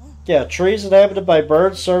 Yeah, trees inhabited by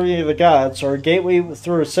birds serving the gods, or a gateway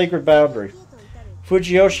through a sacred boundary.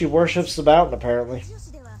 Fujiyoshi worships the mountain, apparently.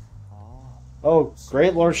 Oh,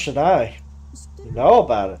 Great Lord Shinai. You know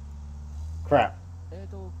about it. Crap.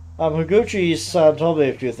 Higuchi-san told me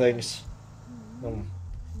a few things.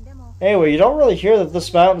 Anyway, you don't really hear that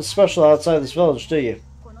this mountain is special outside this village, do you?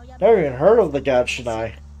 Never even heard of the god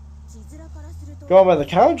Shinai. Going by the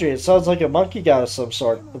kanji, it sounds like a monkey god of some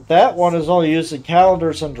sort, but that one is only used in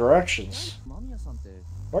calendars and directions.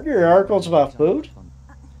 What are your articles about food?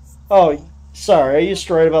 Oh, sorry, I used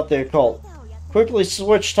to write about the occult. Quickly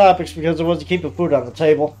switched topics because I wasn't keeping food on the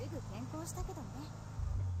table.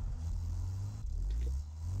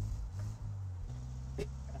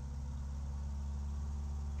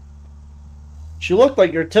 She looked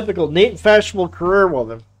like your typical neat and fashionable career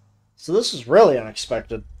woman. So this is really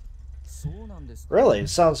unexpected. Really, it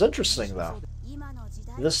sounds interesting though.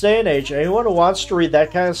 In this day and age, anyone who wants to read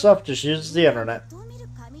that kind of stuff just uses the internet.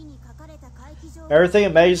 Everything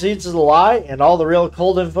in magazines is a lie, and all the real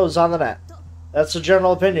occult info is on the net. That's the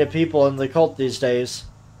general opinion of people in the occult these days.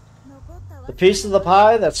 The piece of the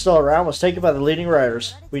pie that's still around was taken by the leading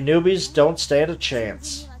writers. We newbies don't stand a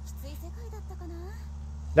chance.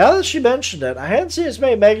 Now that she mentioned it, I hadn't seen as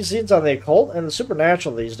many magazines on the occult and the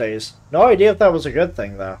supernatural these days. No idea if that was a good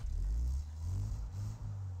thing, though.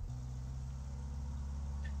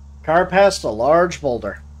 Car passed a large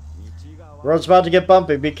boulder. Road's about to get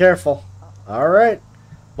bumpy, be careful. Alright.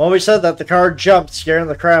 When we said that, the car jumped, scaring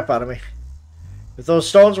the crap out of me. If those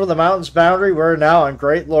stones were the mountain's boundary, we're now on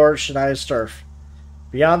Great Lord Shinai's turf.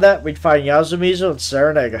 Beyond that, we'd find Yasumizu and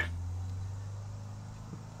Saranega.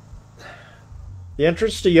 The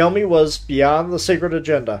entrance to Yomi was beyond the sacred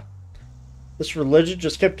agenda. This religion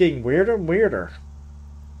just kept getting weirder and weirder.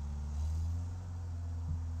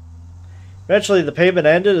 Eventually, the pavement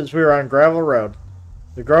ended as we were on gravel road.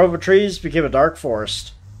 The grove of trees became a dark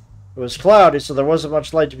forest. It was cloudy, so there wasn't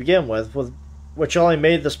much light to begin with, which only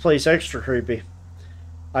made this place extra creepy.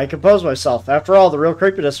 I composed myself. After all, the real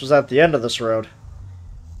creepiness was at the end of this road.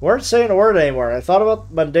 We weren't saying a word anymore. I thought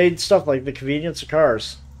about mundane stuff like the convenience of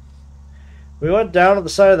cars. We went down to the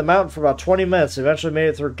side of the mountain for about 20 minutes and eventually made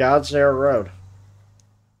it through God's narrow road.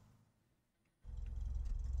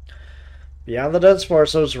 Beyond the dense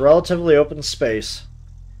forest, there was a relatively open space.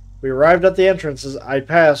 We arrived at the entrance as I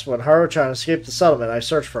passed when Haru-chan escaped the settlement. I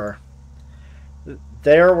searched for her.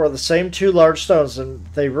 There were the same 2 large stones, and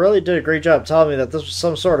they really did a great job telling me that this was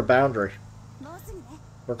some sort of boundary.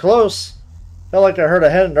 We're close. Felt like I heard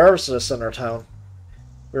a hint of nervousness in our tone.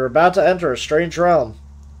 We were about to enter a strange realm.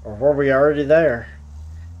 Or were we already there?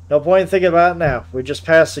 No point in thinking about it now. We just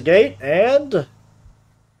passed the gate, and...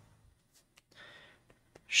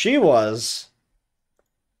 she was.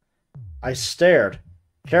 I stared,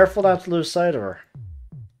 careful not to lose sight of her.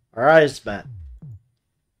 Our eyes met.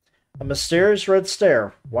 A mysterious red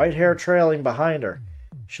stare, white hair trailing behind her.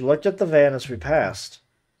 She looked at the van as we passed.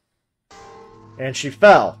 And she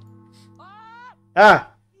fell. Ah!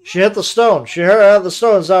 She hit the stone. She hurt out of the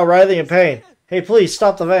stone and is now writhing in pain. Hey, please,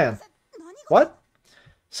 stop the van. What?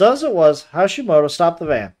 So as it was, Hashimoto stopped the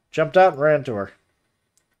van, jumped out and ran to her.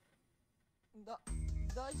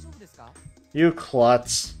 You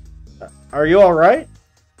klutz. Are you alright?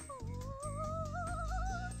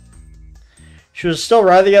 She was still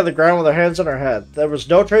writhing on the ground with her hands on her head. There was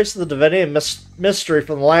no trace of the divinity and mystery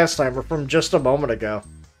from the last time or from just a moment ago.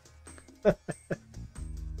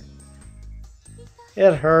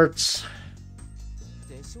 It hurts.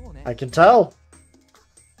 I can tell.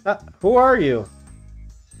 Who are you?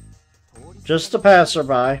 Just a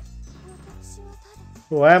passerby.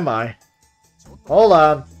 Who am I? Hold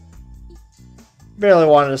on. Barely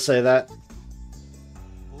wanted to say that.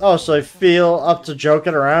 Oh, so I feel up to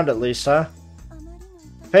joking around at least, huh?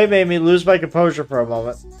 Pain made me lose my composure for a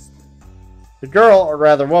moment. The girl, or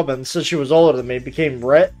rather woman, since she was older than me, became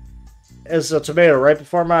red as a tomato right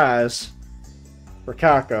before my eyes.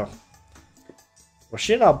 Rikako. Was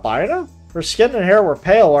she an albino? Her skin and hair were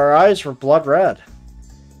pale, while her eyes were blood red.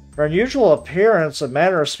 Her unusual appearance and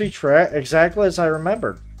manner of speech were exactly as I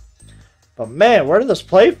remembered. But man, where did this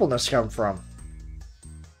playfulness come from?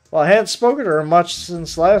 Well, I hadn't spoken to her much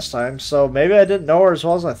since last time, so maybe I didn't know her as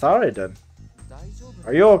well as I thought I did.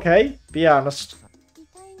 Are you okay? Be honest.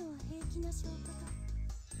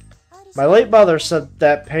 My late mother said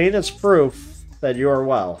that pain is proof that you are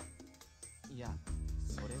well.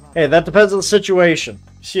 Hey, that depends on the situation.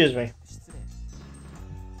 Excuse me.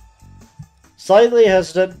 Slightly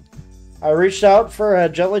hesitant, I reached out for a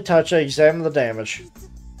gently touch and examined the damage.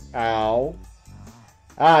 Ow.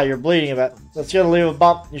 Ah, you're bleeding a bit. That's gonna leave a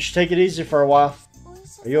bump. You should take it easy for a while.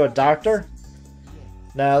 Are you a doctor?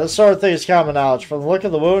 Now, this sort of thing is common knowledge. From the look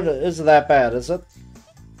of the wound, it isn't that bad, is it?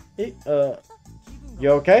 You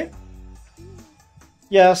okay?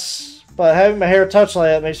 Yes, but having my hair touched like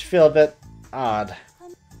that makes me feel a bit odd.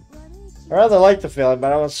 I rather like the feeling,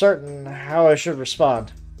 but I'm uncertain how I should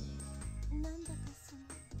respond.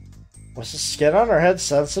 Was the skin on her head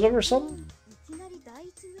sensitive or something?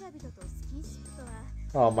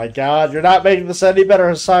 Oh my god, you're not making this any better,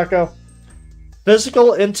 Hisako.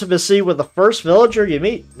 Physical intimacy with the first villager you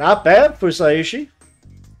meet. Not bad, Fusaishi.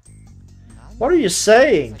 What are you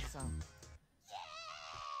saying?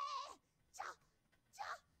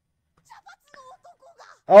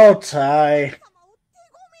 Oh, Tai.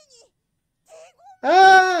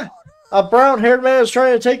 Ah! A brown-haired man is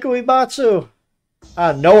trying to take Uematsu.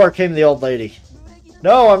 Ah, nowhere came the old lady.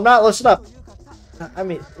 No, I'm not. Listen up. I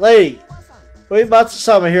mean, lady.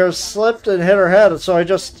 Uematsu-sama here slipped and hit her head, so I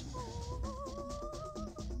just...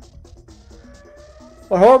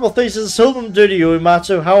 What horrible things does this hoodlum do to you,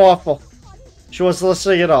 Uematsu? How awful. She wasn't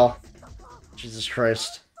listening at all. Jesus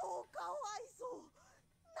Christ.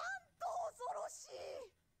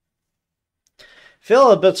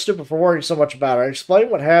 Feeling a bit stupid for worrying so much about it, I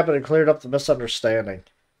explained what happened and cleared up the misunderstanding.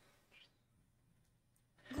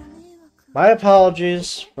 My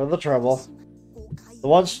apologies for the trouble. The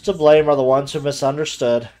ones to blame are the ones who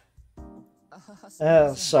misunderstood.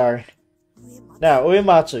 Sorry. Now,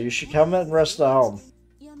 Uematsu, you should come and rest at home.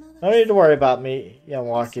 No need to worry about me,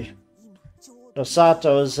 Yamawaki.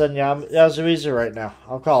 Nosato is in Yasuizu right now.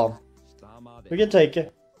 I'll call him. We can take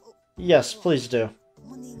it. Yes, please do.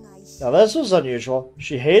 Now this was unusual.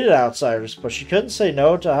 She hated outsiders, but she couldn't say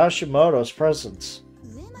no to Hashimoto's presence.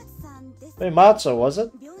 Uematsu, was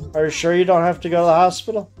it? Are you sure you don't have to go to the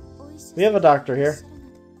hospital? We have a doctor here.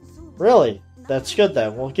 Really? That's good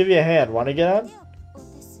then. We'll give you a hand. Want to get on?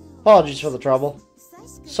 Apologies for the trouble.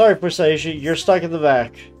 Sorry, Fusaishi. You're stuck in the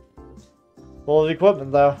back. Full of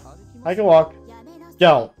equipment, though. I can walk.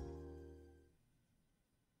 Don't.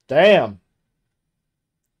 Damn.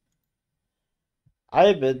 I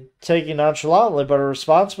had been taking nonchalantly, but her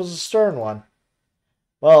response was a stern one.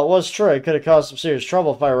 Well, it was true. It could have caused some serious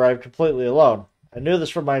trouble if I arrived completely alone. I knew this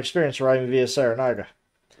from my experience arriving via Saranaga.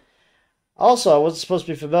 Also, I wasn't supposed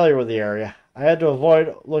to be familiar with the area. I had to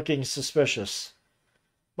avoid looking suspicious.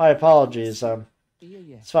 My apologies,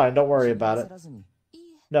 it's fine, don't worry about it.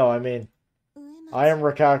 No, I mean, I am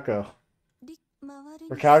Rikako.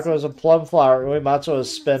 Rikako is a plum flower, and Uematsu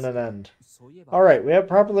is spin and end. Alright, we have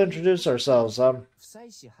properly introduced ourselves,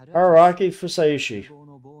 Araraki Fusaishi.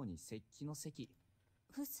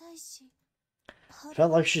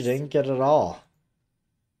 Felt like she didn't get it all.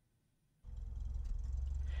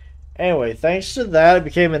 Anyway, thanks to that, I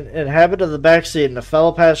became an inhabitant of the backseat and a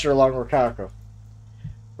fellow passenger along Rikako.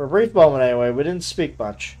 For a brief moment, anyway, we didn't speak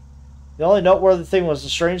much. The only noteworthy thing was the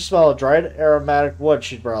strange smell of dried aromatic wood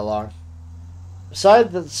she'd brought along.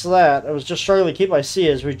 Besides that, I was just struggling to keep my seat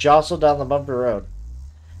as we jostled down the bumpy road.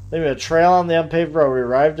 Leaving a trail on the unpaved road, we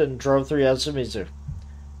arrived and drove through Yasumizu.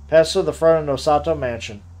 Passed through the front of Nosato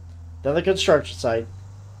Mansion, then the construction site,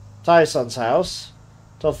 Tai-san's house,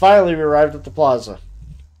 till finally we arrived at the plaza.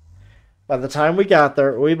 By the time we got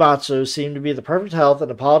there, Uematsu seemed to be in perfect health and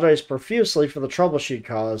apologized profusely for the trouble she'd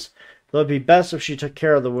caused, though it would be best if she took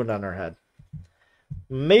care of the wound on her head.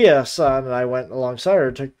 Miya-san and I went alongside her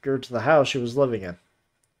and took her to the house she was living in.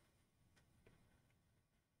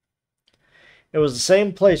 It was the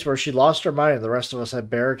same place where she lost her mind and the rest of us had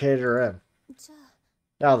barricaded her in.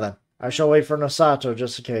 Now then, I shall wait for Nosato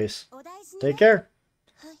just in case. Take care.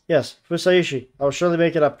 Yes, Fusaishi, I will surely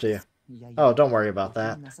make it up to you. Oh, don't worry about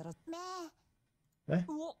that. Eh?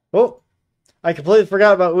 Oh, I completely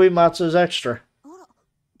forgot about Uematsu's extra.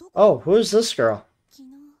 Oh, who is this girl?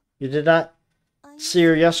 You did not see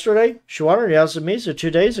her yesterday? She wandered Yasumizu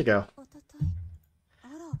 2 days ago.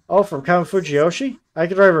 Oh, from Kama Fujiyoshi? I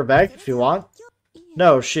can drive her back if you want.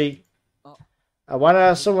 No, she... why not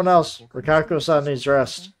ask someone else? Rikako-san needs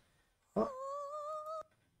rest. Oh.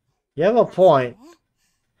 You have a point.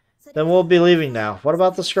 Then we'll be leaving now. What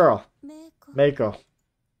about this girl? Meiko.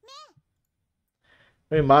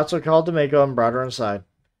 Uematsu called to Meiko and brought her inside.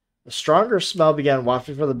 A stronger smell began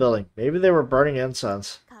wafting from the building. Maybe they were burning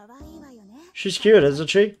incense. She's cute, isn't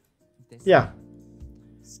she? Yeah.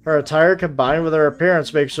 Her attire combined with her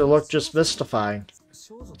appearance makes her look just mystifying.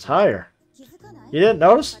 Attire? You didn't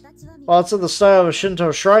notice? Well, it's in the style of a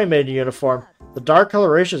Shinto shrine maiden uniform. The dark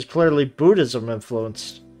coloration is clearly Buddhism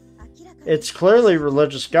influenced. It's clearly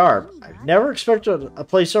religious garb. I've never expected a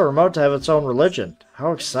place so remote to have its own religion.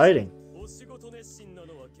 How exciting.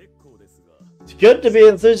 It's good to be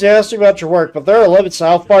enthusiastic about your work, but there are limits to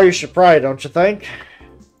how far you should pry, don't you think?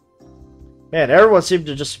 Man, everyone seemed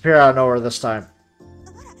to just appear out of nowhere this time.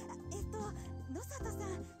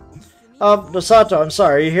 Nosato, I'm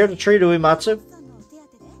sorry, are you here to treat Uematsu?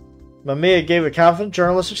 Mamiya gave a confident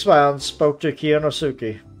journalistic smile and spoke to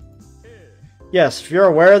Kiyonosuke. Yes, if you're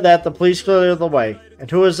aware of that, then please clear the way. And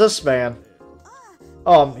who is this man?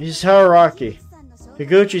 He's Haruaki.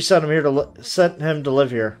 Higuchi sent him to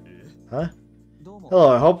live here. Huh? Hello,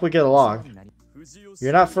 I hope we get along.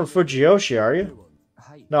 You're not from Fujiyoshi, are you?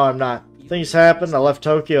 No, I'm not. Things happened, I left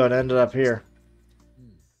Tokyo and ended up here.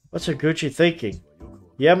 What's Higuchi thinking?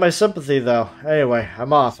 You have my sympathy, though. Anyway,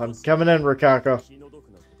 I'm off. I'm coming in, Rikako.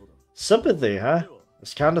 Sympathy, huh?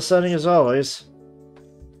 As condescending as always.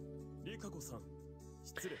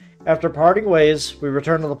 After parting ways, we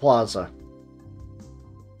return to the plaza.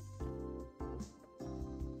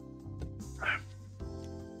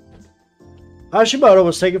 Hashimoto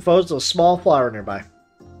was taking photos of a small flower nearby.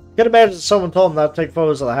 I can imagine someone told him not to take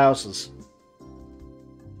photos of the houses.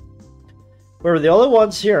 We were the only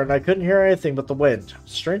ones here, and I couldn't hear anything but the wind.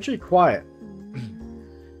 Strangely quiet.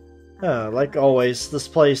 Like always, this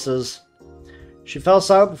place is... She fell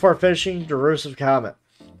silent before finishing derisive comment.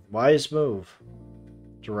 Wise move.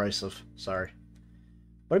 Derisive, sorry.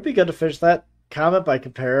 Would it be good to finish that comment by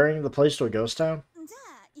comparing the place to a ghost town?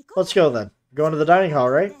 Let's go then. We're going to the dining hall,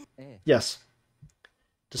 right? Yes.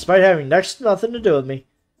 Despite having next to nothing to do with me,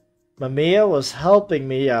 Mamiya was helping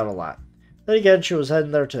me out a lot. Then again, she was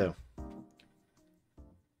heading there too.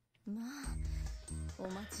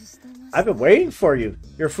 I've been waiting for you.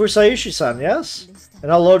 You're Fusaishi-san, yes?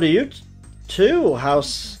 And hello to you too,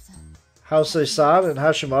 House-san and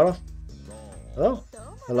Hashimoto. Oh,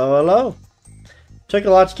 hello. Took a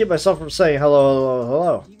lot to keep myself from saying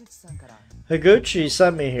hello. Higuchi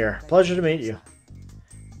sent me here. Pleasure to meet you.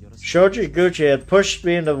 Shoji Higuchi had pushed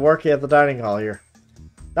me into working at the dining hall here.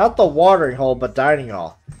 Not the watering hole, but dining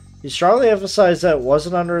hall. He strongly emphasized that it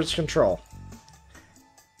wasn't under his control.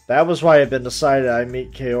 That was why it had been decided I'd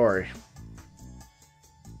meet Kaori.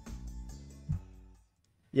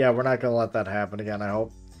 Yeah, we're not going to let that happen again, I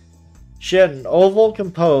hope. She had an oval,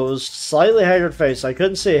 composed, slightly haggard face. I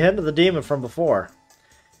couldn't see a hint of the demon from before.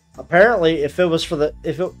 Apparently, if it was for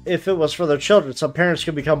their children, some parents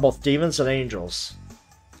could become both demons and angels.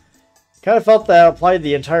 Kind of felt that applied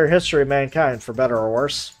the entire history of mankind, for better or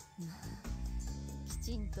worse.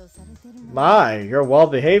 My, you're well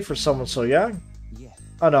behaved for someone so young.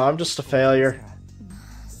 Oh no, I'm just a failure.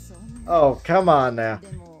 Oh, come on now.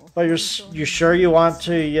 But you sure you want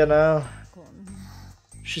to, you know?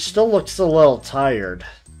 She still looks a little tired.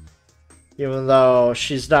 Even though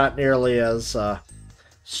she's not nearly as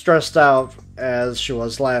stressed out as she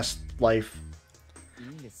was last life.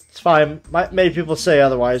 It's fine. Many people say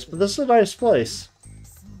otherwise, but this is a nice place.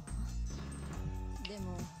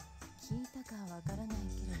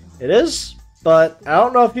 It is, but I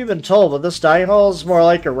don't know if you've been told, but this dining hall is more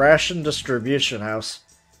like a ration distribution house.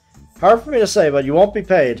 Hard for me to say, but you won't be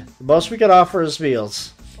paid. The most we can offer is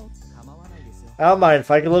meals. I don't mind. If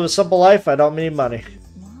I can live a simple life, I don't need money.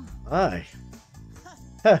 Aye.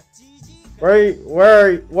 Huh. What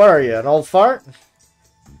are you, an old fart?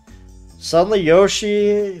 Suddenly,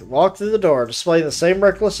 Yoshi walked through the door, displaying the same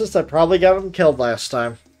recklessness that probably got him killed last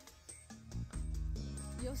time.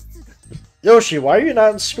 Yoshi, why are you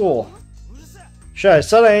not in school? Shit, I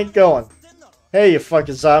said I ain't going. Hey, you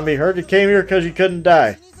fucking zombie. Heard you came here because you couldn't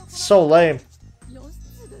die. It's so lame.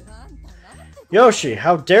 Yoshi,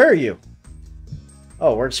 how dare you?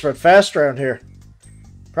 Oh, word spread fast around here.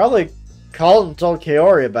 Probably called and told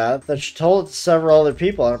Kaori about it, then she told it to several other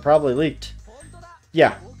people and it probably leaked.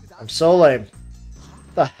 Yeah, I'm so lame.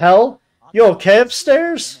 The hell? You okay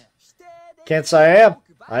upstairs? Can't say I am.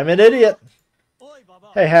 I'm an idiot.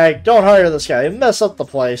 Hey, Hag, don't hire this guy. He'll mess up the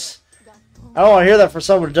place. I don't want to hear that from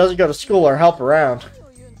someone who doesn't go to school or help around.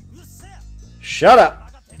 Shut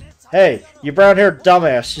up. Hey, you brown-haired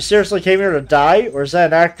dumbass. You seriously came here to die, or is that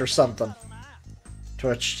an act or something?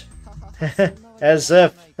 Twitched. As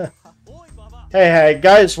if. Hey, Hag,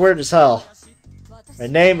 guy's weird as hell. My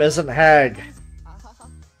name isn't Hag.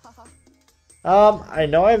 I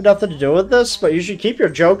know I have nothing to do with this, but you should keep your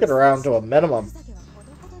joking around to a minimum.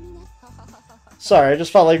 Sorry, I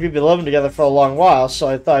just felt like we'd be living together for a long while, so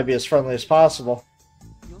I thought I'd be as friendly as possible.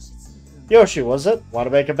 Yoshi, was it? Want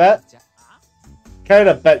to make a bet?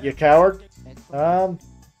 Kinda bet, you coward.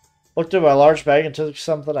 Looked in my large bag and took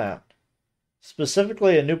something out.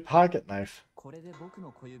 Specifically, a new pocket knife.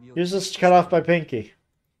 Use this to cut off my pinky.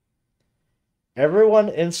 Everyone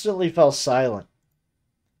instantly fell silent.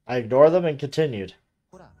 I ignored them and continued.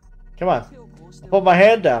 Come on. I'll put my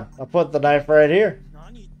hand down. I'll put the knife right here.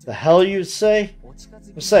 The hell you say?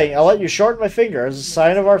 I'm saying I'll let you shorten my finger as a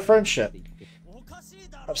sign of our friendship.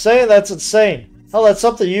 I'm saying that's insane. Hell, that's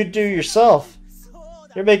something you'd do yourself.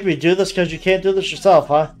 You're making me do this because you can't do this yourself,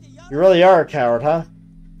 huh? You really are a coward, huh?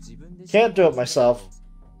 Can't do it myself.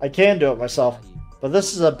 I can do it myself. But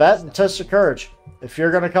this is a bet and test of courage. If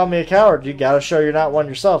you're gonna call me a coward, you gotta show you're not one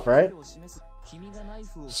yourself, right?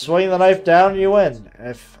 Swing the knife down, you win.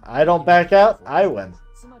 If I don't back out, I win.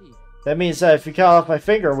 That means that if you cut off my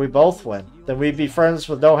finger, we both win. Then we'd be friends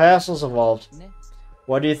with no hassles involved.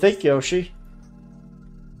 What do you think, Yoshi?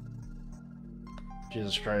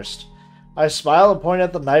 Jesus Christ. I smile and point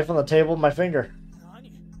at the knife on the table with my finger.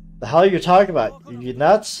 The hell are you talking about? You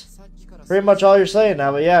nuts? Pretty much all you're saying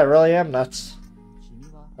now, but yeah, I really am nuts.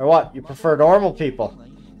 Or what? You prefer normal people?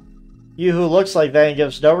 You who looks like that and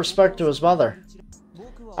gives no respect to his mother.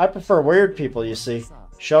 I prefer weird people, you see.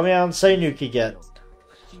 Show me how insane you can get.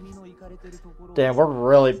 Damn, we're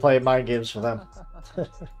really playing mind games with them.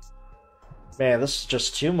 Man, this is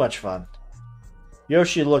just too much fun.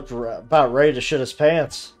 Yoshi looked about ready to shit his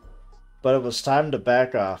pants. But it was time to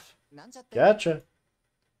back off. Gotcha.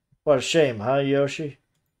 What a shame, huh, Yoshi?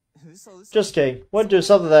 Just kidding. Wouldn't do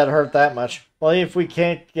something that hurt that much. Well, even if we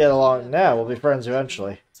can't get along now, we'll be friends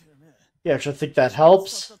eventually. You actually think that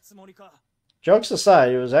helps? Jokes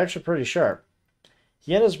aside, he was actually pretty sharp.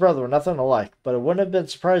 He and his brother were nothing alike, but it wouldn't have been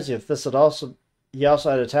surprising if he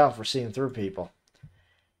also had a talent for seeing through people.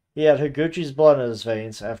 He had Higuchi's blood in his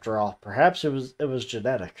veins, after all. Perhaps it was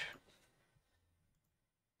genetic.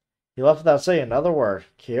 He left without saying another word.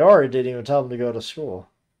 Kaori didn't even tell him to go to school.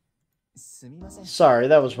 Sorry,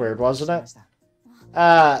 that was weird, wasn't it?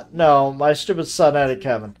 No, my stupid son had it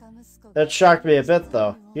coming. That shocked me a bit,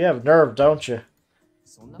 though. You have nerve, don't you?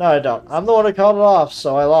 No, I don't. I'm the one who called it off,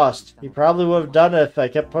 so I lost. He probably would have done it if I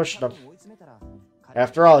kept pushing him.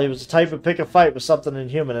 After all, he was the type to pick a fight with something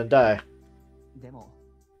inhuman and die.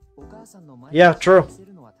 Yeah, true.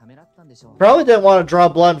 Probably didn't want to draw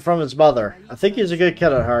blood from his mother. I think he's a good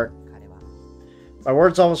kid at heart. My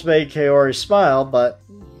words almost made Kaori smile, but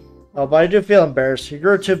I do feel embarrassed. He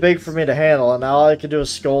grew too big for me to handle, and now all I can do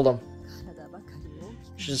is scold him.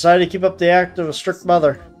 She decided to keep up the act of a strict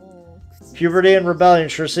mother. Puberty and rebellion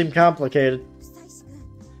sure seem complicated.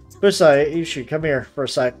 Busai, Ishi, come here for a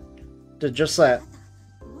sec. Did just that.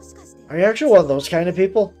 Are you actually one of those kind of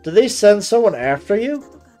people? Did they send someone after you?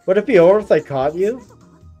 Would it be over if they caught you?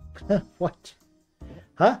 What?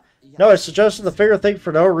 Huh? No, I suggested the finger thing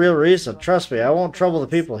for no real reason. Trust me, I won't trouble the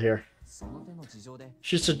people here.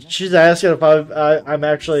 She's asking if I'm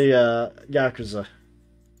actually Yakuza.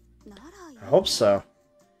 I hope so.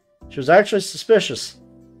 She was actually suspicious.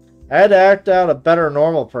 I had to act out a better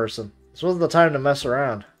normal person. This wasn't the time to mess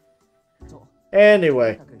around.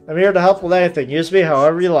 Anyway, I'm here to help with anything. Use me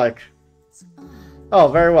however you like. Oh,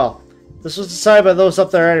 very well. This was decided by those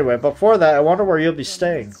up there anyway. Before that, I wonder where you'll be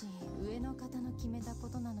staying.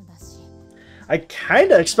 I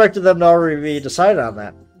kinda expected them to already be decided on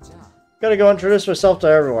that. Gotta go introduce myself to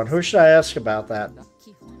everyone. Who should I ask about that?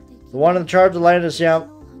 The one in charge of the land is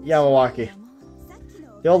Yamawaki.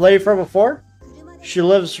 The old lady from before? She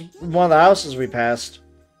lives in one of the houses we passed.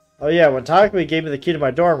 Oh yeah, when Takumi gave me the key to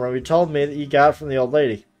my dorm room, he told me that he got it from the old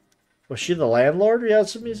lady. Was she the landlord,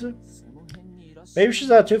 Yasumizu? Maybe she's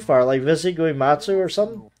not too far, like visiting Uematsu or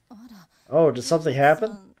something? Oh, did something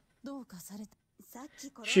happen?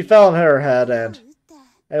 She fell and hit her head, and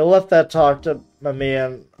I left that talk to Mamiya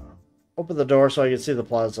and opened the door so I could see the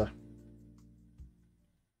plaza.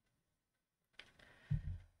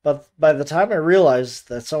 But by the time I realized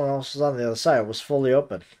that someone else was on the other side, it was fully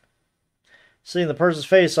open. Seeing the person's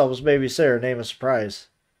face almost made me say her name in surprise.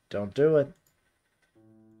 Don't do it.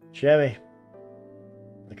 Jimmy.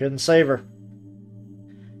 I couldn't save her.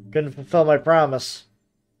 Couldn't fulfill my promise.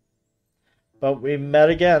 But we met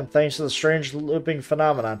again, thanks to the strange looping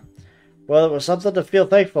phenomenon. Whether it was something to feel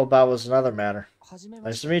thankful about was another matter.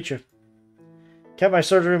 Nice to meet you. Kept my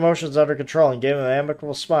surgery emotions under control and gave him an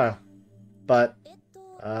amicable smile. But,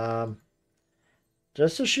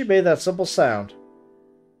 just as she made that simple sound,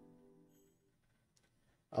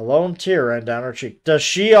 a lone tear ran down her cheek. Does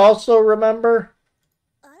she also remember?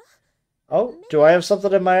 Oh, do I have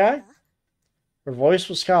something in my eye? Her voice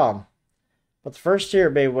was calm, but the first tear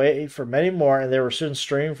made way for many more, and they were soon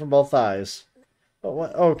streaming from both eyes.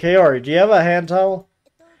 Oh, Kaori, do you have a hand towel?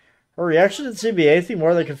 Her reaction didn't seem to be anything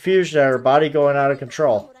more than confusion at her body going out of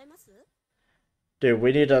control. Dude,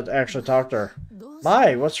 we need to actually talk to her.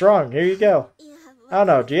 Mai, what's wrong? Here you go. I don't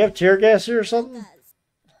know, do you have tear gas here or something?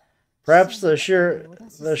 Perhaps the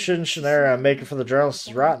Shinshinera I'm making for the journalists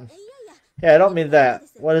is rotten. Yeah, I don't mean that.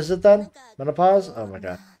 What is it then? Menopause? Oh my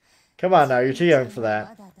god. Come on now, you're too young for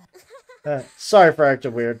that. Sorry for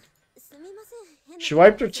acting weird. She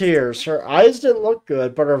wiped her tears. Her eyes didn't look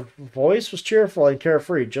good, but her voice was cheerful and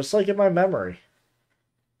carefree, just like in my memory.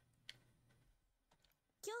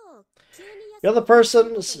 You're the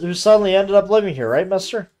person who suddenly ended up living here, right,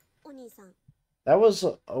 mister? That was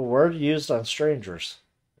a word used on strangers.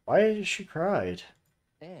 Why has she cried?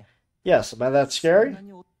 Yes, am I that scary?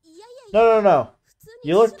 No.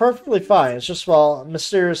 You look perfectly fine. It's just, well, a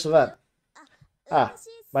mysterious event. Ah,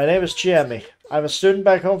 my name is Chiemi. I'm a student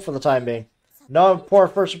back home for the time being. No, I'm poor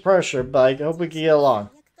first impression, but I hope we can get along.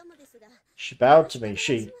 She bowed to me.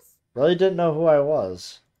 She really didn't know who I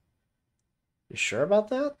was. You sure about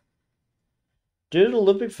that? Due to the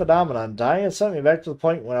looping phenomenon, dying had sent me back to the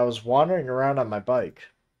point when I was wandering around on my bike.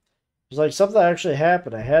 It was like something that actually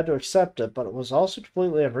happened. I had to accept it, but it was also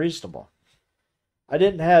completely unreasonable. I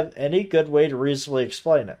didn't have any good way to reasonably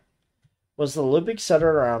explain it. Was the looping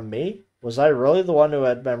centered around me? Was I really the one who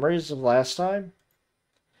had memories of last time?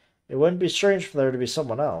 It wouldn't be strange for there to be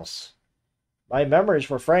someone else. My memories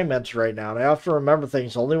were fragmented right now, and I often remember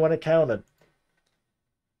things only when it counted.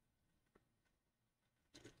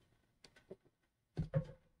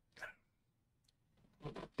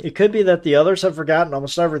 It could be that the others had forgotten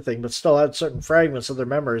almost everything, but still had certain fragments of their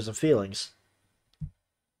memories and feelings.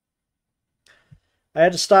 I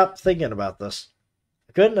had to stop thinking about this.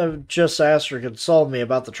 I couldn't have just asked her to console me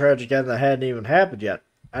about the tragic end that hadn't even happened yet.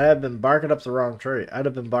 I'd have been barking up the wrong tree. If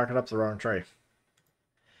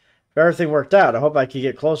everything worked out, I hope I could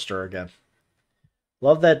get close to her again.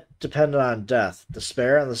 Love that depended on death,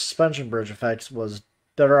 despair, and the suspension bridge effects was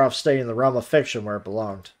better off staying in the realm of fiction where it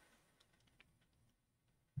belonged.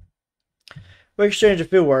 We exchanged a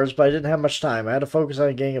few words, but I didn't have much time. I had to focus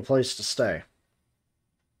on getting a place to stay.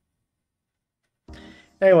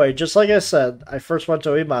 Anyway, just like I said, I first went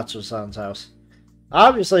to Imatsu-san's house.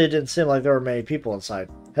 Obviously, it didn't seem like there were many people inside.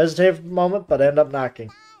 Hesitated for a moment, but ended up knocking.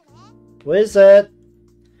 Who is it?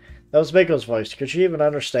 That was Miko's voice. Could she even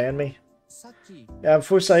understand me? Yeah, I'm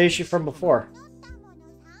Fusaishi from before.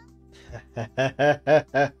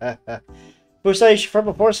 Fusaishi from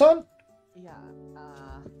before, son?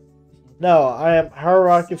 No, I am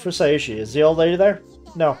Haruaki Fusaishi. Is the old lady there?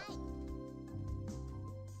 No.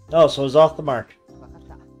 Oh, so it's off the mark.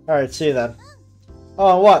 Alright, see you then.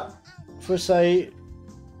 Oh, what? Fusayuki?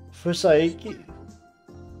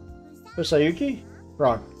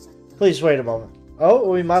 Wrong. Please wait a moment. Oh,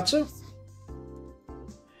 Uematsu?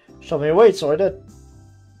 She told me to wait, so I did.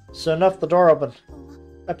 Soon enough, the door opened.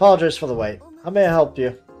 I apologize for the wait. How may I help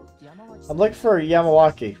you? I'm looking for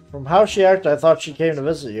Yamawaki. From how she acted, I thought she came to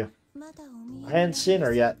visit you. I hadn't seen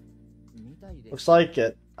her yet. Looks like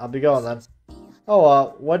it. I'll be going then.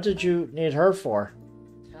 Oh, what did you need her for?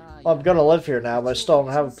 Well, I'm gonna live here now, but I still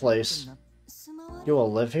don't have a place. You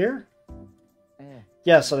will live here?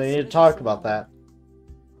 Yes, and I need to talk about that.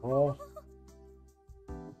 Oh.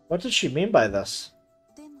 What did she mean by this?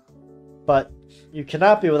 But you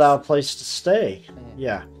cannot be without a place to stay.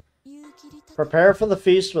 Yeah. Prepare for the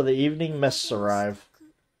feast when the evening mists arrive.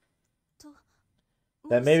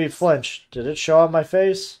 That made me flinch. Did it show on my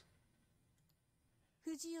face?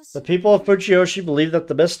 The people of Fujiyoshi believe that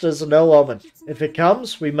the mist is an ill omen. If it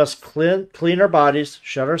comes, we must clean our bodies,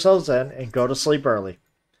 shut ourselves in, and go to sleep early.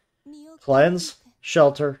 Cleanse,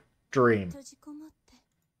 shelter, dream.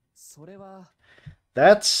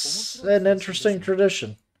 That's an interesting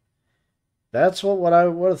tradition. That's what I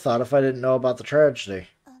would have thought if I didn't know about the tragedy.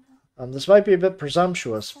 This might be a bit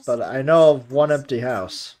presumptuous, but I know of one empty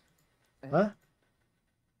house. Huh?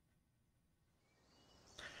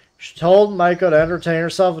 She told Maiko to entertain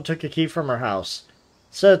herself and took a key from her house.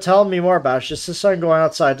 Instead of telling me more about it, she insisted on going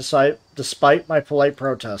outside despite my polite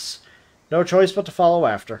protests. No choice but to follow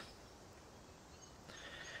after.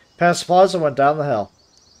 Past the plaza and went down the hill.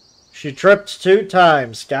 She tripped 2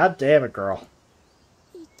 times. God damn it, girl.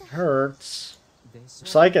 Hurts.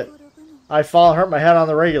 Looks like it. I fall and hurt my head on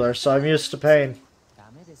the regular, so I'm used to pain.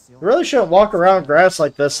 You really shouldn't walk around grass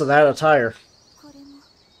like this in that attire.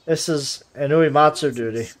 This is an Uematsu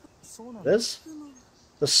duty. This?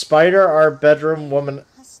 The spider are bedroom woman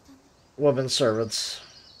servants.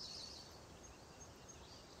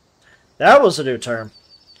 That was a new term.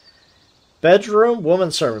 Bedroom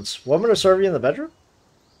woman servants. Women are serving in the bedroom?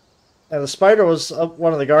 And the spider was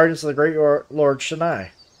one of the guardians of the great Lord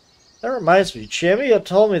Shinai. That reminds me, Chiemiya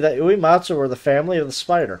told me that Uematsu were the family of the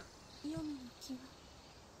spider.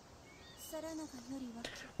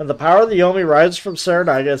 When the power of the Yomi rises from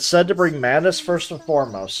Saranaga, it's said to bring madness first and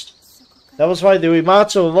foremost. That was why the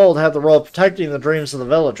Uematsu of old had the role of protecting the dreams of the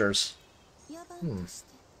villagers.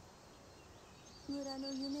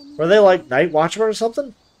 Were they like night watchmen or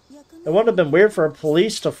something? It wouldn't have been weird for a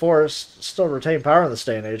police to force still retain power in this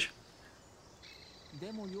day and age.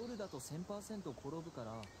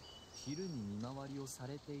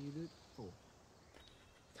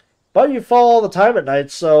 But you fall all the time at night,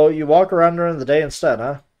 so you walk around during the day instead,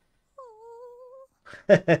 huh?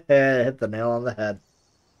 Hit the nail on the head.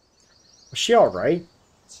 Was she alright?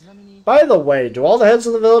 By the way, do all the heads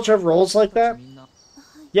of the village have roles like that?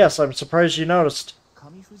 Yes, I'm surprised you noticed.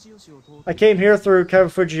 I came here through Kami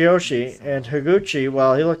Fujiyoshi, and Higuchi,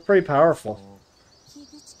 well, he looked pretty powerful.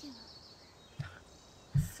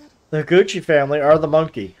 The Higuchi family are the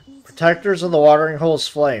monkey, protectors of the watering hole's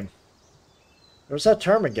flame. There's that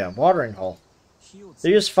term again, watering hole.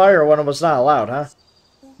 They used fire when it was not allowed, huh?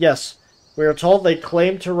 Yes, we are told they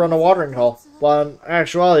claimed to run a watering hole, while in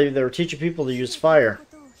actuality they were teaching people to use fire.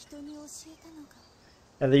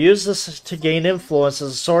 And they use this to gain influence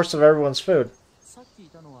as a source of everyone's food.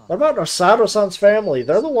 What about Nosato-san's family?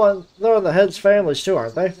 They're the head's families too,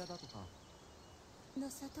 aren't they?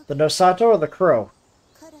 The Nosato or the crow?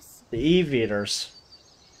 The Eve Eaters.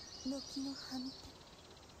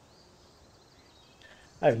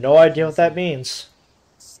 I have no idea what that means.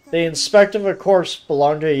 They inspected if a corpse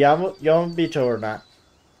belonged to a Yomabito or not.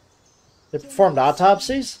 They performed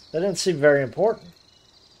autopsies? That didn't seem very important.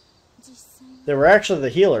 They were actually the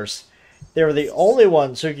healers. They were the only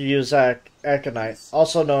ones who could use aconite,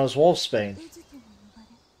 also known as wolfsbane.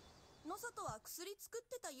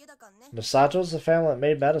 Nosato is the family that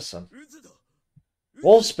made medicine.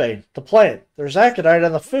 Wolfsbane, the plant. There's aconite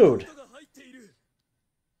in the food.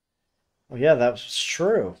 Oh yeah, that was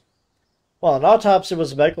true. Well, an autopsy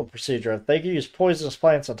was a medical procedure. If they could use poisonous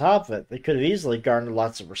plants on top of it, they could have easily garnered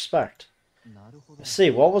lots of respect. Let's see,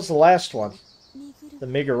 what was the last one? The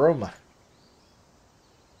Miguruma.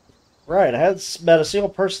 Right, I had met a single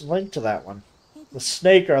person linked to that one. The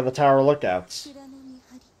snake are the tower lookouts.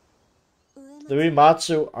 The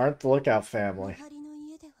Uematsu aren't the lookout family.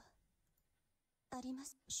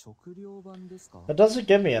 That doesn't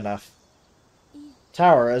give me enough.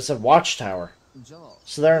 Tower as a watchtower.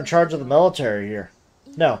 So they're in charge of the military here.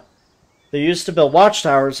 No. They used to build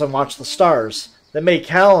watchtowers and watch the stars. They made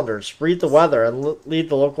calendars, read the weather, and lead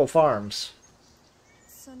the local farms.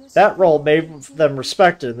 That role made them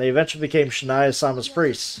respected, and they eventually became Shinai-sama's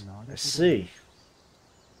priests. I see.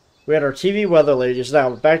 We had our TV weather ladies now,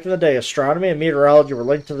 but back in the day, astronomy and meteorology were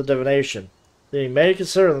linked to the divination. They many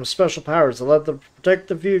consider them special powers that let them protect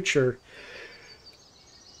the future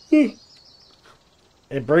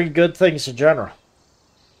and bring good things in general.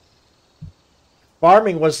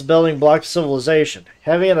 Farming was the building block of civilization.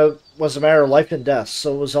 Having it was a matter of life and death,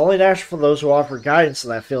 so it was only natural for those who offered guidance in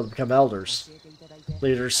that field to become elders.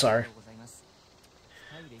 Leaders, sorry.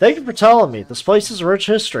 Thank you for telling me. This place has a rich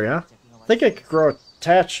history, huh? I think I could grow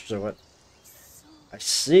attached to it. I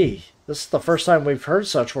see. This is the first time we've heard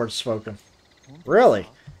such words spoken. Really?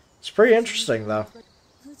 It's pretty interesting, though.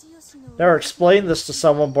 Never explained this to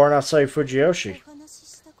someone born outside Fujiyoshi.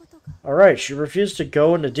 Alright, she refused to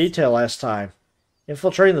go into detail last time.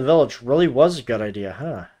 Infiltrating the village really was a good idea,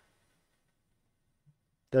 huh?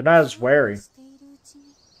 They're not as wary.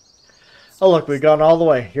 Oh look, we've gone all the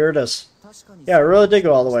way. Here it is. Yeah, I really did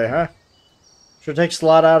go all the way, huh? Sure takes a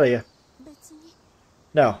lot out of you.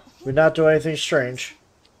 No, we did not do anything strange.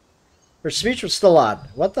 Her speech was still odd.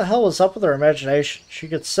 What the hell was up with her imagination? She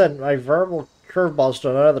could send my verbal curveballs to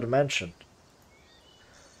another dimension.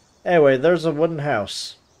 Anyway, there's a wooden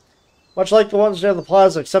house. Much like the ones near the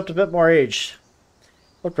plaza, except a bit more aged.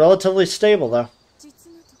 Looked relatively stable, though.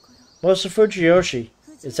 Most of Fujiyoshi,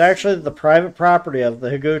 It's actually the private property of the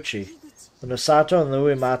Higuchi, the Misato and the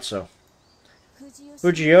Uematsu.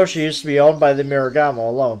 Fujiyoshi used to be owned by the Miguruma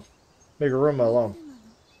alone.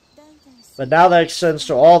 But now that extends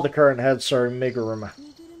to all the current heads serving Miguruma.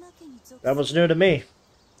 That was new to me.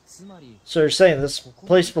 So you're saying this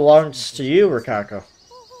place belongs to you, Rikako?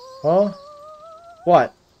 Huh?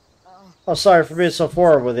 What? Oh, sorry for being so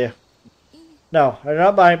forward with you. No, I do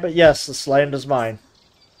not mind, but yes, this land is mine.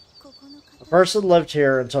 A person lived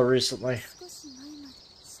here until recently.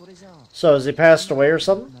 So, has he passed away or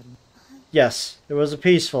something? Yes, it was a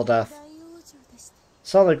peaceful death.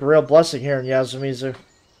 Sounds like a real blessing here in Yasumizu.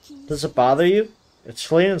 Does it bother you? It's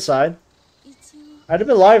clean inside. I'd have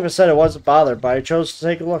been lying if I said I wasn't bothered, but I chose to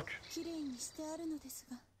take a look.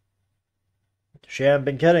 She hadn't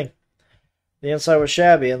been kidding. The inside was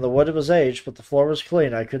shabby and the wood was aged, but the floor was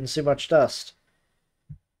clean. I couldn't see much dust.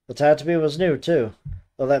 The tatami was new too,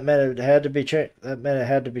 though that meant it had to be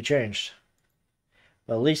changed.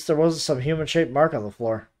 But at least there wasn't some human-shaped mark on the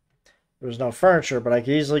floor. There was no furniture, but I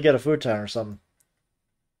could easily get a futon or something.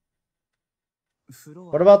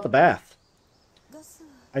 What about the bath?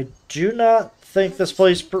 I do not think this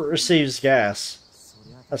place receives gas.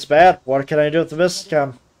 That's bad. What can I do with the mist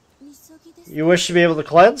come? You wish to be able to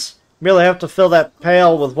cleanse? You merely have to fill that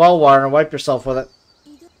pail with well water and wipe yourself with it.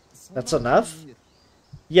 That's enough?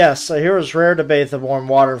 Yes, I hear it's rare to bathe in warm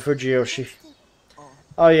water in Fujiyoshi.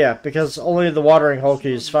 Oh yeah, because only the watering hole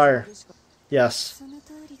can use fire. Yes.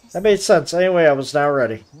 That made sense. Anyway, I was now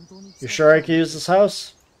ready. You sure I can use this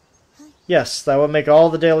house? Yes, that would make all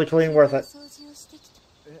the daily cleaning worth it.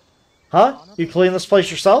 Huh? You clean this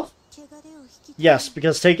place yourself? Yes,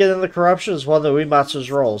 because taking in the corruption is one of the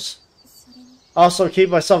Uematsu's roles. Also, keep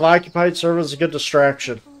myself occupied serves as a good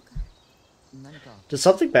distraction. Did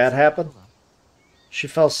something bad happen? She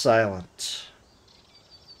fell silent.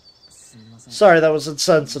 Sorry, that was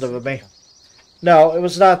insensitive of me. No, it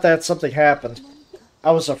was not that something happened.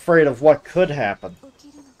 I was afraid of what could happen.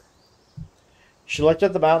 She looked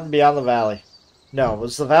at the mountain beyond the valley. No, it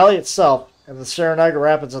was the valley itself, and the Serenaiga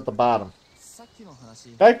Rapids at the bottom.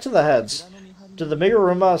 Back to the heads. Did the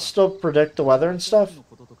Miguruma still predict the weather and stuff?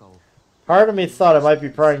 Part of me thought I might be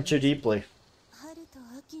prying too deeply.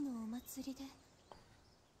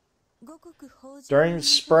 During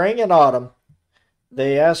spring and autumn,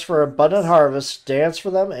 they ask for abundant harvest, dance for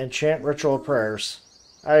them, and chant ritual prayers.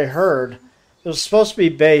 I heard it was supposed to be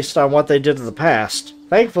based on what they did in the past.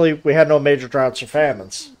 Thankfully, we had no major droughts or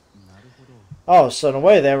famines. Oh, so in a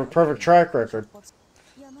way, they have a perfect track record.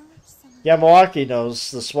 Yamawaki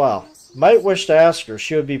knows this well. Might wish to ask her.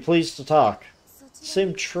 She would be pleased to talk.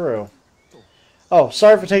 Seemed true. Oh,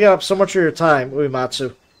 sorry for taking up so much of your time,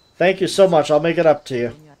 Uematsu. Thank you so much. I'll make it up to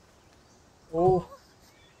you. Oh,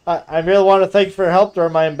 I really want to thank you for your help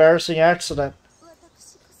during my embarrassing accident.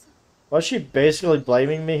 Was she basically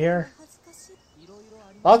blaming me here?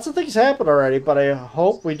 Lots of things happened already, but I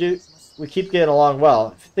hope we keep getting along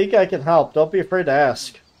well. If you think I can help, don't be afraid to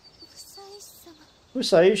ask. Who's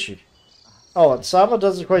Saishi? Oh, and Sama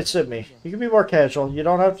doesn't quite suit me. You can be more casual. You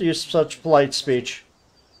don't have to use such polite speech.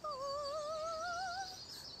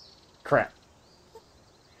 Crap.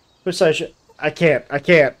 Who's Saishi? I can't.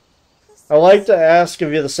 I'd like to ask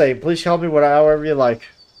of you the same. Please call me however you like.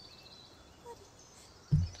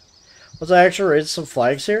 Was I actually raising some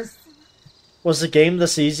flags here? Was the game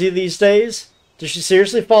this easy these days? Did she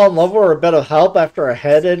seriously fall in love with a bit of help after a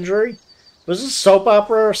head injury? Was this a soap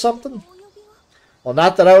opera or something? Well,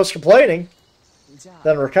 not that I was complaining.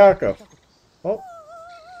 Then Rikako. Oh.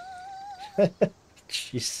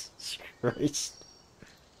 Jesus Christ.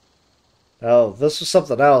 Oh, this was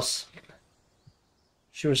something else.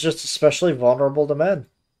 She was just especially vulnerable to men.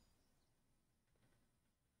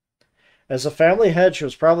 As a family head, she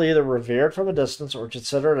was probably either revered from a distance or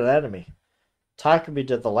considered an enemy. Takumi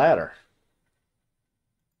did the latter.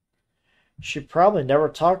 She probably never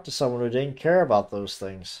talked to someone who didn't care about those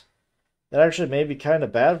things. That actually made me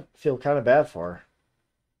feel kind of bad for her.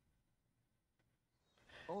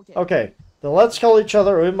 Okay, then let's call each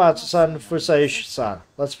other Uematsu-san and Fusaishi-san.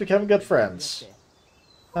 Let's become good friends.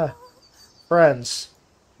 Friends.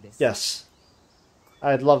 Yes.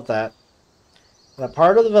 I'd love that. In a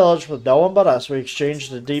part of the village with no one but us, we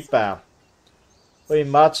exchanged a deep bow.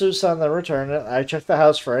 Uematsu-san then returned, and I checked the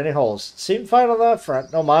house for any holes. It seemed fine on that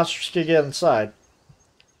front. No monsters could get inside.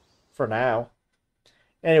 For now.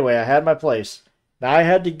 Anyway, I had my place. Now I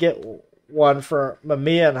had to get one for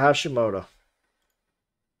Mamiya and Hashimoto.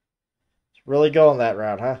 It's really going that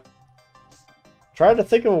route, huh? Tried to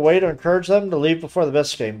think of a way to encourage them to leave before the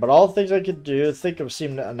mist came, but all the things I could think of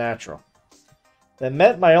seemed unnatural. That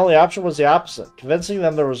meant my only option was the opposite, convincing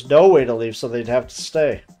them there was no way to leave so they'd have to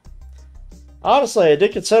stay. Honestly, I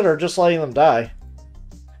did consider just letting them die.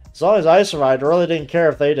 As long as I survived, I really didn't care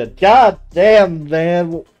if they did. God damn,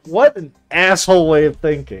 man. What an asshole way of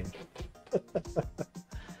thinking.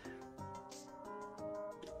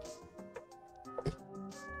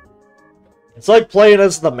 It's like playing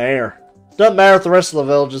as the mayor. Doesn't matter if the rest of the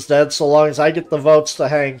village is dead so long as I get the votes to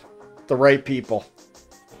hang the right people.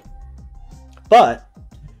 But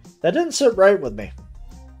that didn't sit right with me.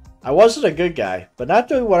 I wasn't a good guy, but not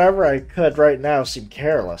doing whatever I could right now seemed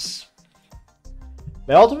careless.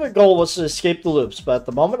 My ultimate goal was to escape the loops, but at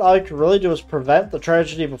the moment all I could really do was prevent the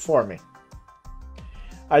tragedy before me.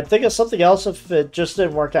 I'd think of something else if it just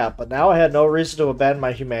didn't work out, but now I had no reason to abandon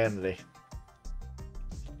my humanity.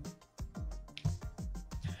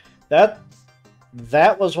 That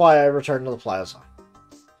was why I returned to the plaza.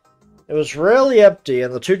 It was really empty,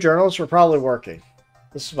 and the two journalists were probably working.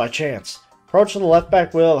 This is my chance. Approaching the left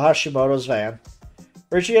back wheel of Hashimoto's van.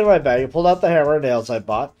 Reaching into my bag, I pulled out the hammer and nails I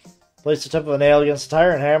bought. Placed the tip of a nail against the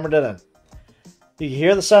tire and hammered it in. You could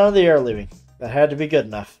hear the sound of the air leaving. That had to be good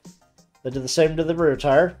enough. They did the same to the rear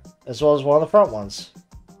tire, as well as one of the front ones.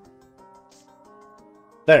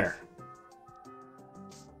 There.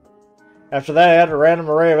 After that, I added a random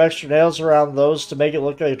array of extra nails around those to make it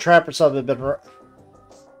look like a trap or something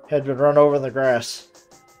had been run over in the grass.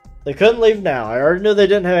 They couldn't leave now. I already knew they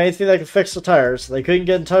didn't have anything that could fix the tires. They couldn't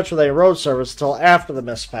get in touch with any road service until after the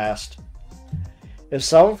mist passed. If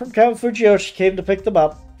someone from Count Fujiyoshi came to pick them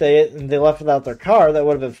up, and they left without their car, that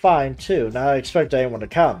would have been fine too. Not I expect anyone to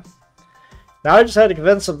come. Now I just had to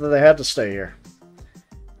convince them that they had to stay here.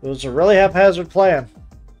 It was a really haphazard plan.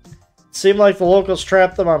 It seemed like the locals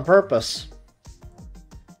trapped them on purpose.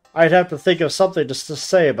 I'd have to think of something just to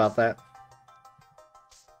say about that.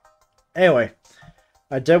 Anyway,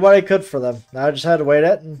 I did what I could for them. Now I just had to wait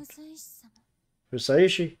it and...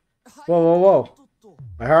 Husaishi? Whoa, whoa, whoa.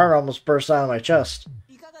 My heart almost burst out of my chest.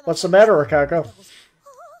 What's the matter, Rikako?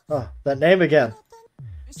 Oh, that name again.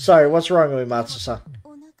 Sorry, what's wrong with me, Matsu-san?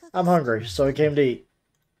 I'm hungry, so I came to eat.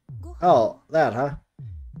 Oh, that, huh?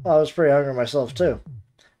 Well, I was pretty hungry myself, too.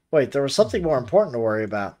 Wait, there was something more important to worry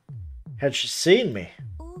about. Had she seen me?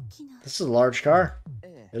 This is a large car.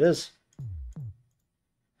 It is.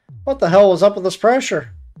 What the hell was up with this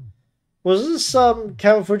pressure? Was this Count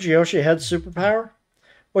Fujiyoshi head superpower?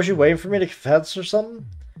 Was she waiting for me to confess or something?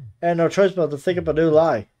 I had no choice but to think up a new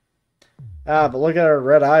lie. Ah, but look at her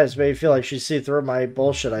red eyes. Made me feel like she'd see through my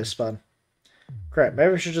bullshit I spun. Crap,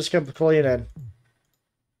 maybe we should just come clean in.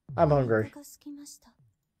 I'm hungry.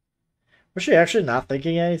 Was she actually not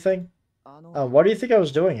thinking anything? What do you think I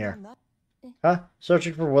was doing here? Huh?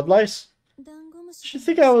 Searching for wood lice? Did she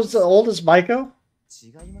think I was as old as Maiko?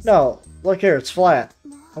 No, look here, it's flat.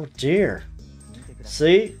 Oh dear.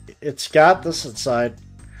 See? It's got this inside.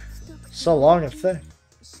 So long and thick.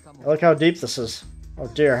 Look how deep this is. Oh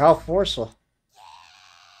dear, how forceful.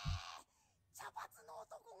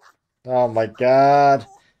 Oh my god.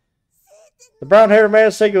 The brown-haired man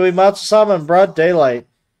is taking Uematsu-sama in broad daylight.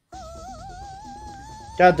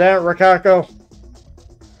 God damn it, Rikako.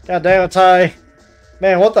 God damn it, Tai.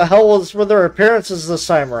 Man, what the hell was with their appearances this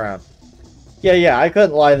time around? Yeah, I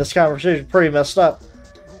couldn't lie. This conversation is pretty messed up.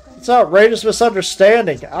 It's an outrageous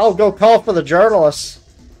misunderstanding. I'll go call for the journalists.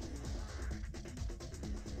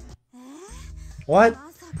 What?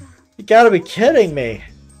 You gotta be kidding me.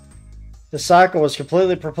 Hisako was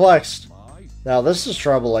completely perplexed. Now this is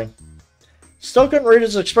troubling. Still couldn't read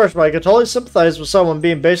his expression, but I could totally sympathize with someone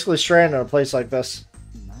being basically stranded in a place like this.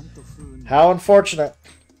 How unfortunate.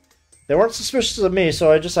 They weren't suspicious of me,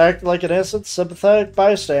 so I just acted like an innocent, sympathetic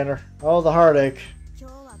bystander. Oh, the heartache.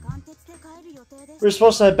 We're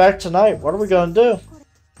supposed to head back tonight. What are we going to do?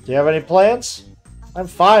 Do you have any plans? I'm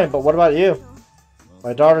fine, but what about you?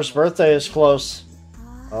 My daughter's birthday is close.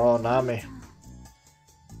 Oh, Nami.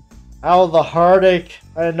 Oh, the heartache.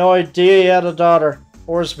 I had no idea he had a daughter.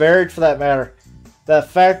 Or was married, for that matter. The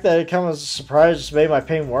fact that it came as a surprise just made my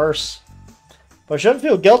pain worse. But I shouldn't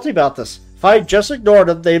feel guilty about this. If I just ignored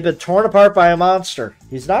him, they'd been torn apart by a monster.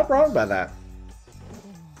 He's not wrong by that.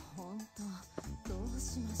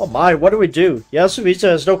 Oh my, what do we do? Yasumita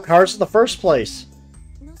has no cars in the first place.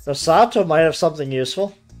 Nosato might have something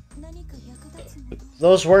useful.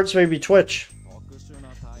 Those words made me twitch.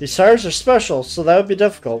 These tires are special, so that would be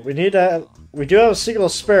difficult. We do have a single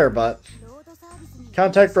spare, but...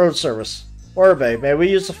 Contact road service. Oribe, may we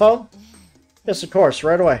use the phone? Yes, of course,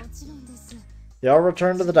 right away. They all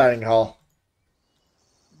returned to the dining hall.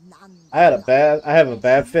 I have a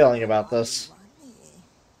bad feeling about this.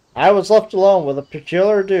 I was left alone with a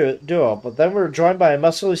peculiar duo, but then we were joined by a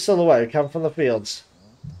muscly silhouette come from the fields.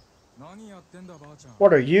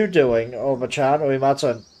 What are you doing, Oba-chan,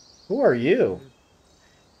 Uematsu? Who are you?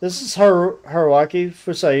 This is Haruaki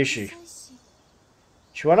Fusaishi.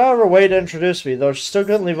 She went out of her way to introduce me, though she still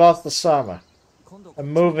couldn't leave off the sama.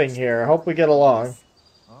 I'm moving here. I hope we get along.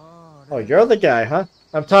 Oh, you're the guy, huh?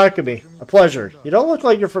 I'm Takumi. A pleasure. You don't look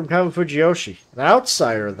like you're from Kamafujiyoshi. An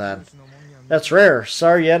outsider, then. That's rare.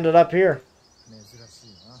 Sorry you ended up here.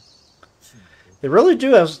 They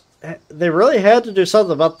really had to do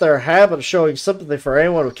something about their habit of showing sympathy for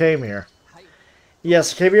anyone who came here.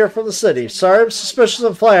 Yes, I came here from the city. Sorry I'm suspicious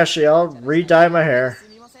and flashy. I'll re-dye my hair.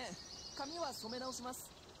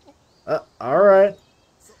 Alright.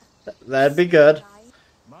 That'd be good.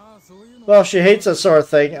 Well, she hates that sort of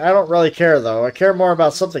thing. I don't really care, though. I care more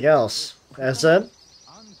about something else. As in?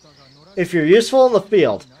 If you're useful in the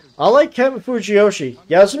field. Unlike Kamafujiyoshi,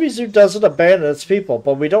 Yasumizu doesn't abandon its people,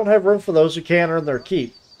 but we don't have room for those who can't earn their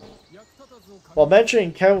keep. While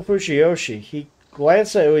mentioning Kamafujiyoshi, he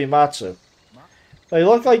glanced at Uematsu. Well, you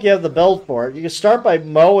look like you have the build for it. You can start by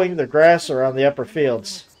mowing the grass around the upper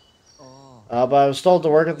fields. But I was told to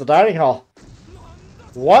work at the dining hall.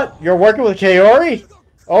 What? You're working with Kaori?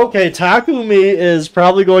 Okay, Takumi is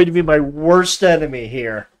probably going to be my worst enemy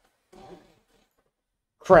here.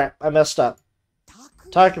 Crap, I messed up.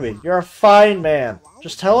 Takumi, you're a fine man.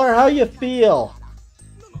 Just tell her how you feel.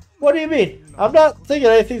 What do you mean? I'm not thinking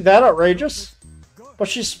anything that outrageous. But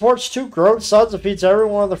she supports 2 grown sons and feeds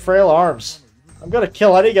everyone with her frail arms. I'm gonna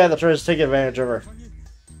kill any guy that tries to take advantage of her.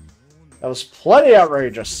 That was plenty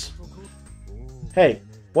outrageous. Hey,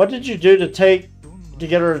 what did you do to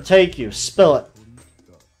get her to take you? Spill it.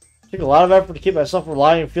 It took a lot of effort to keep myself from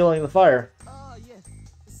lying and feeling the fire.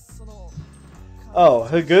 Oh,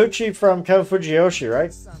 Higuchi from Kamafujiyoshi,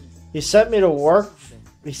 right? He sent me to work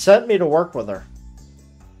with her.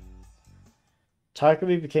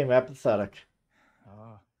 Takumi became apathetic.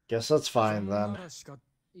 Guess that's fine then.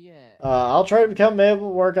 I'll try to become able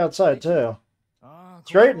to work outside too.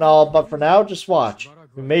 It's great and all, but for now, just watch.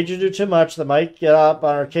 We made you do too much that might get up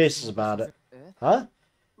on our cases about it. Huh?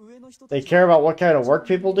 They care about what kind of work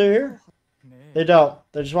people do here? They don't.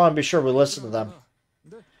 They just want to be sure we listen to them.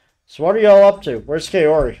 So what are y'all up to? Where's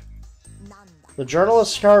Kaori? The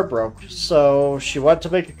journalist's car broke, so she went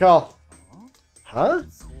to make a call. Huh?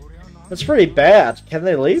 That's pretty bad. Can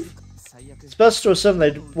they leave? It's best to assume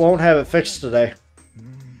they won't have it fixed today.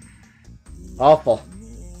 Awful.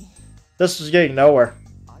 This was getting nowhere.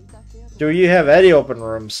 Do you have any open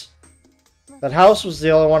rooms? That house was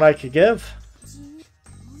the only one I could give.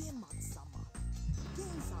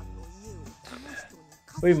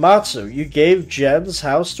 Uematsu, you gave Jen's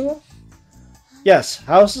house to him? Yes,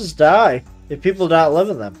 houses die if people do not live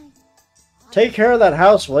in them. Take care of that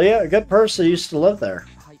house, will you? A good person used to live there.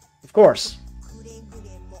 Of course.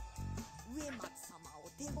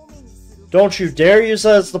 Don't you dare use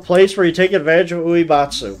that as the place where you take advantage of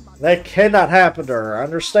Uematsu. That cannot happen to her,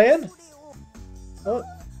 understand? Oh,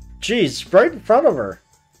 jeez, right in front of her.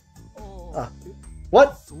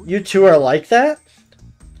 What? You two are like that?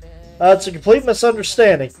 It's a complete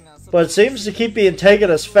misunderstanding, but it seems to keep being taken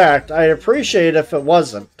as fact. I'd appreciate it if it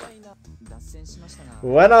wasn't. We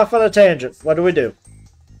went off on a tangent. What do we do?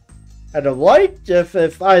 I'd have liked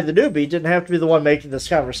if I, the newbie, didn't have to be the one making this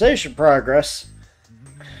conversation progress.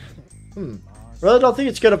 Really don't think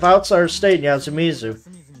it's good if outsiders stay in Yasumizu.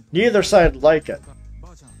 Neither side would like it.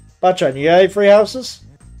 Bachan, you got any free houses?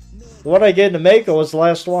 The one I gave to Mako was the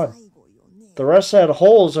last one. The rest had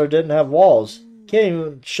holes or didn't have walls. Can't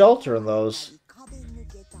even shelter in those.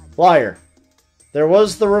 Liar. There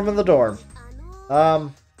was the room in the dorm.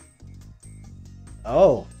 Oh.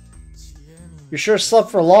 You sure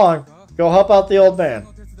slept for long. Go help out the old man.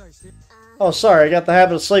 Oh, sorry, I got the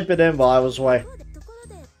habit of sleeping in while I was away.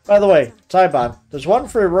 By the way, Taiban, there's one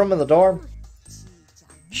free room in the dorm.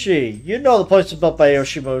 You know the place was built by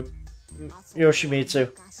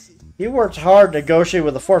Yoshimitsu. He worked hard to negotiate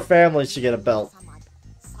with the 4 families to get it built.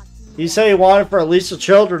 He said he wanted for at least the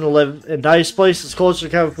children to live in nice places closer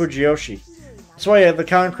to Kamafujiyoshi. That's why he had the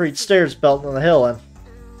concrete stairs built on the hill and...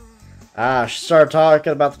 she started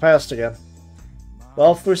talking about the past again.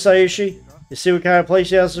 Well, Fusaishi, you see what kind of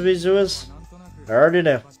place Yasumizu is? I already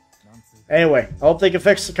knew. Anyway, I hope they can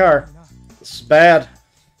fix the car. This is bad.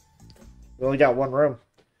 We only got one room.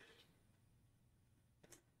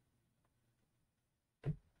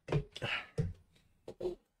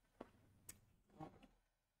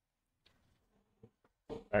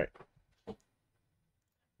 Alright.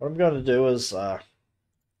 What I'm going to do is, I'm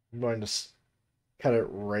going to cut it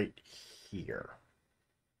right here.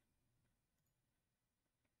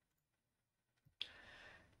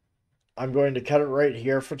 I'm going to cut it right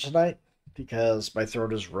here for tonight because my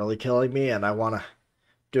throat is really killing me and I want to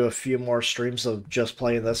do a few more streams of just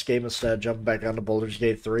playing this game instead of jumping back onto Baldur's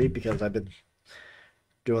Gate 3 because I've been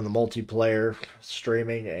doing the multiplayer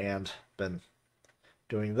streaming and been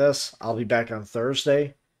doing this. I'll be back on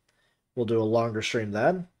Thursday. We'll do a longer stream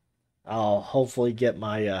then. I'll hopefully get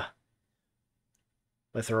my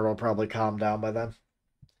throat will probably calm down by then.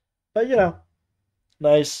 But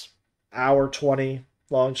nice hour 20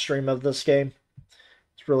 long stream of this game.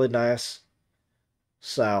 It's really nice.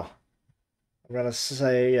 So I'm gonna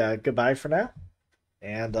say goodbye for now.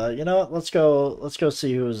 And you know what? Let's go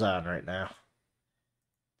see who's on right now.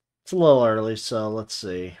 It's a little early, so let's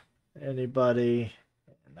see. Anybody?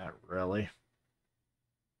 Not really.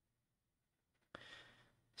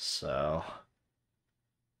 So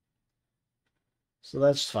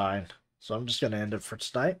that's fine. So I'm just gonna end it for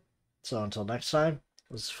tonight. So until next time,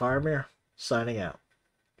 this is Faramir signing out.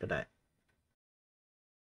 Good night.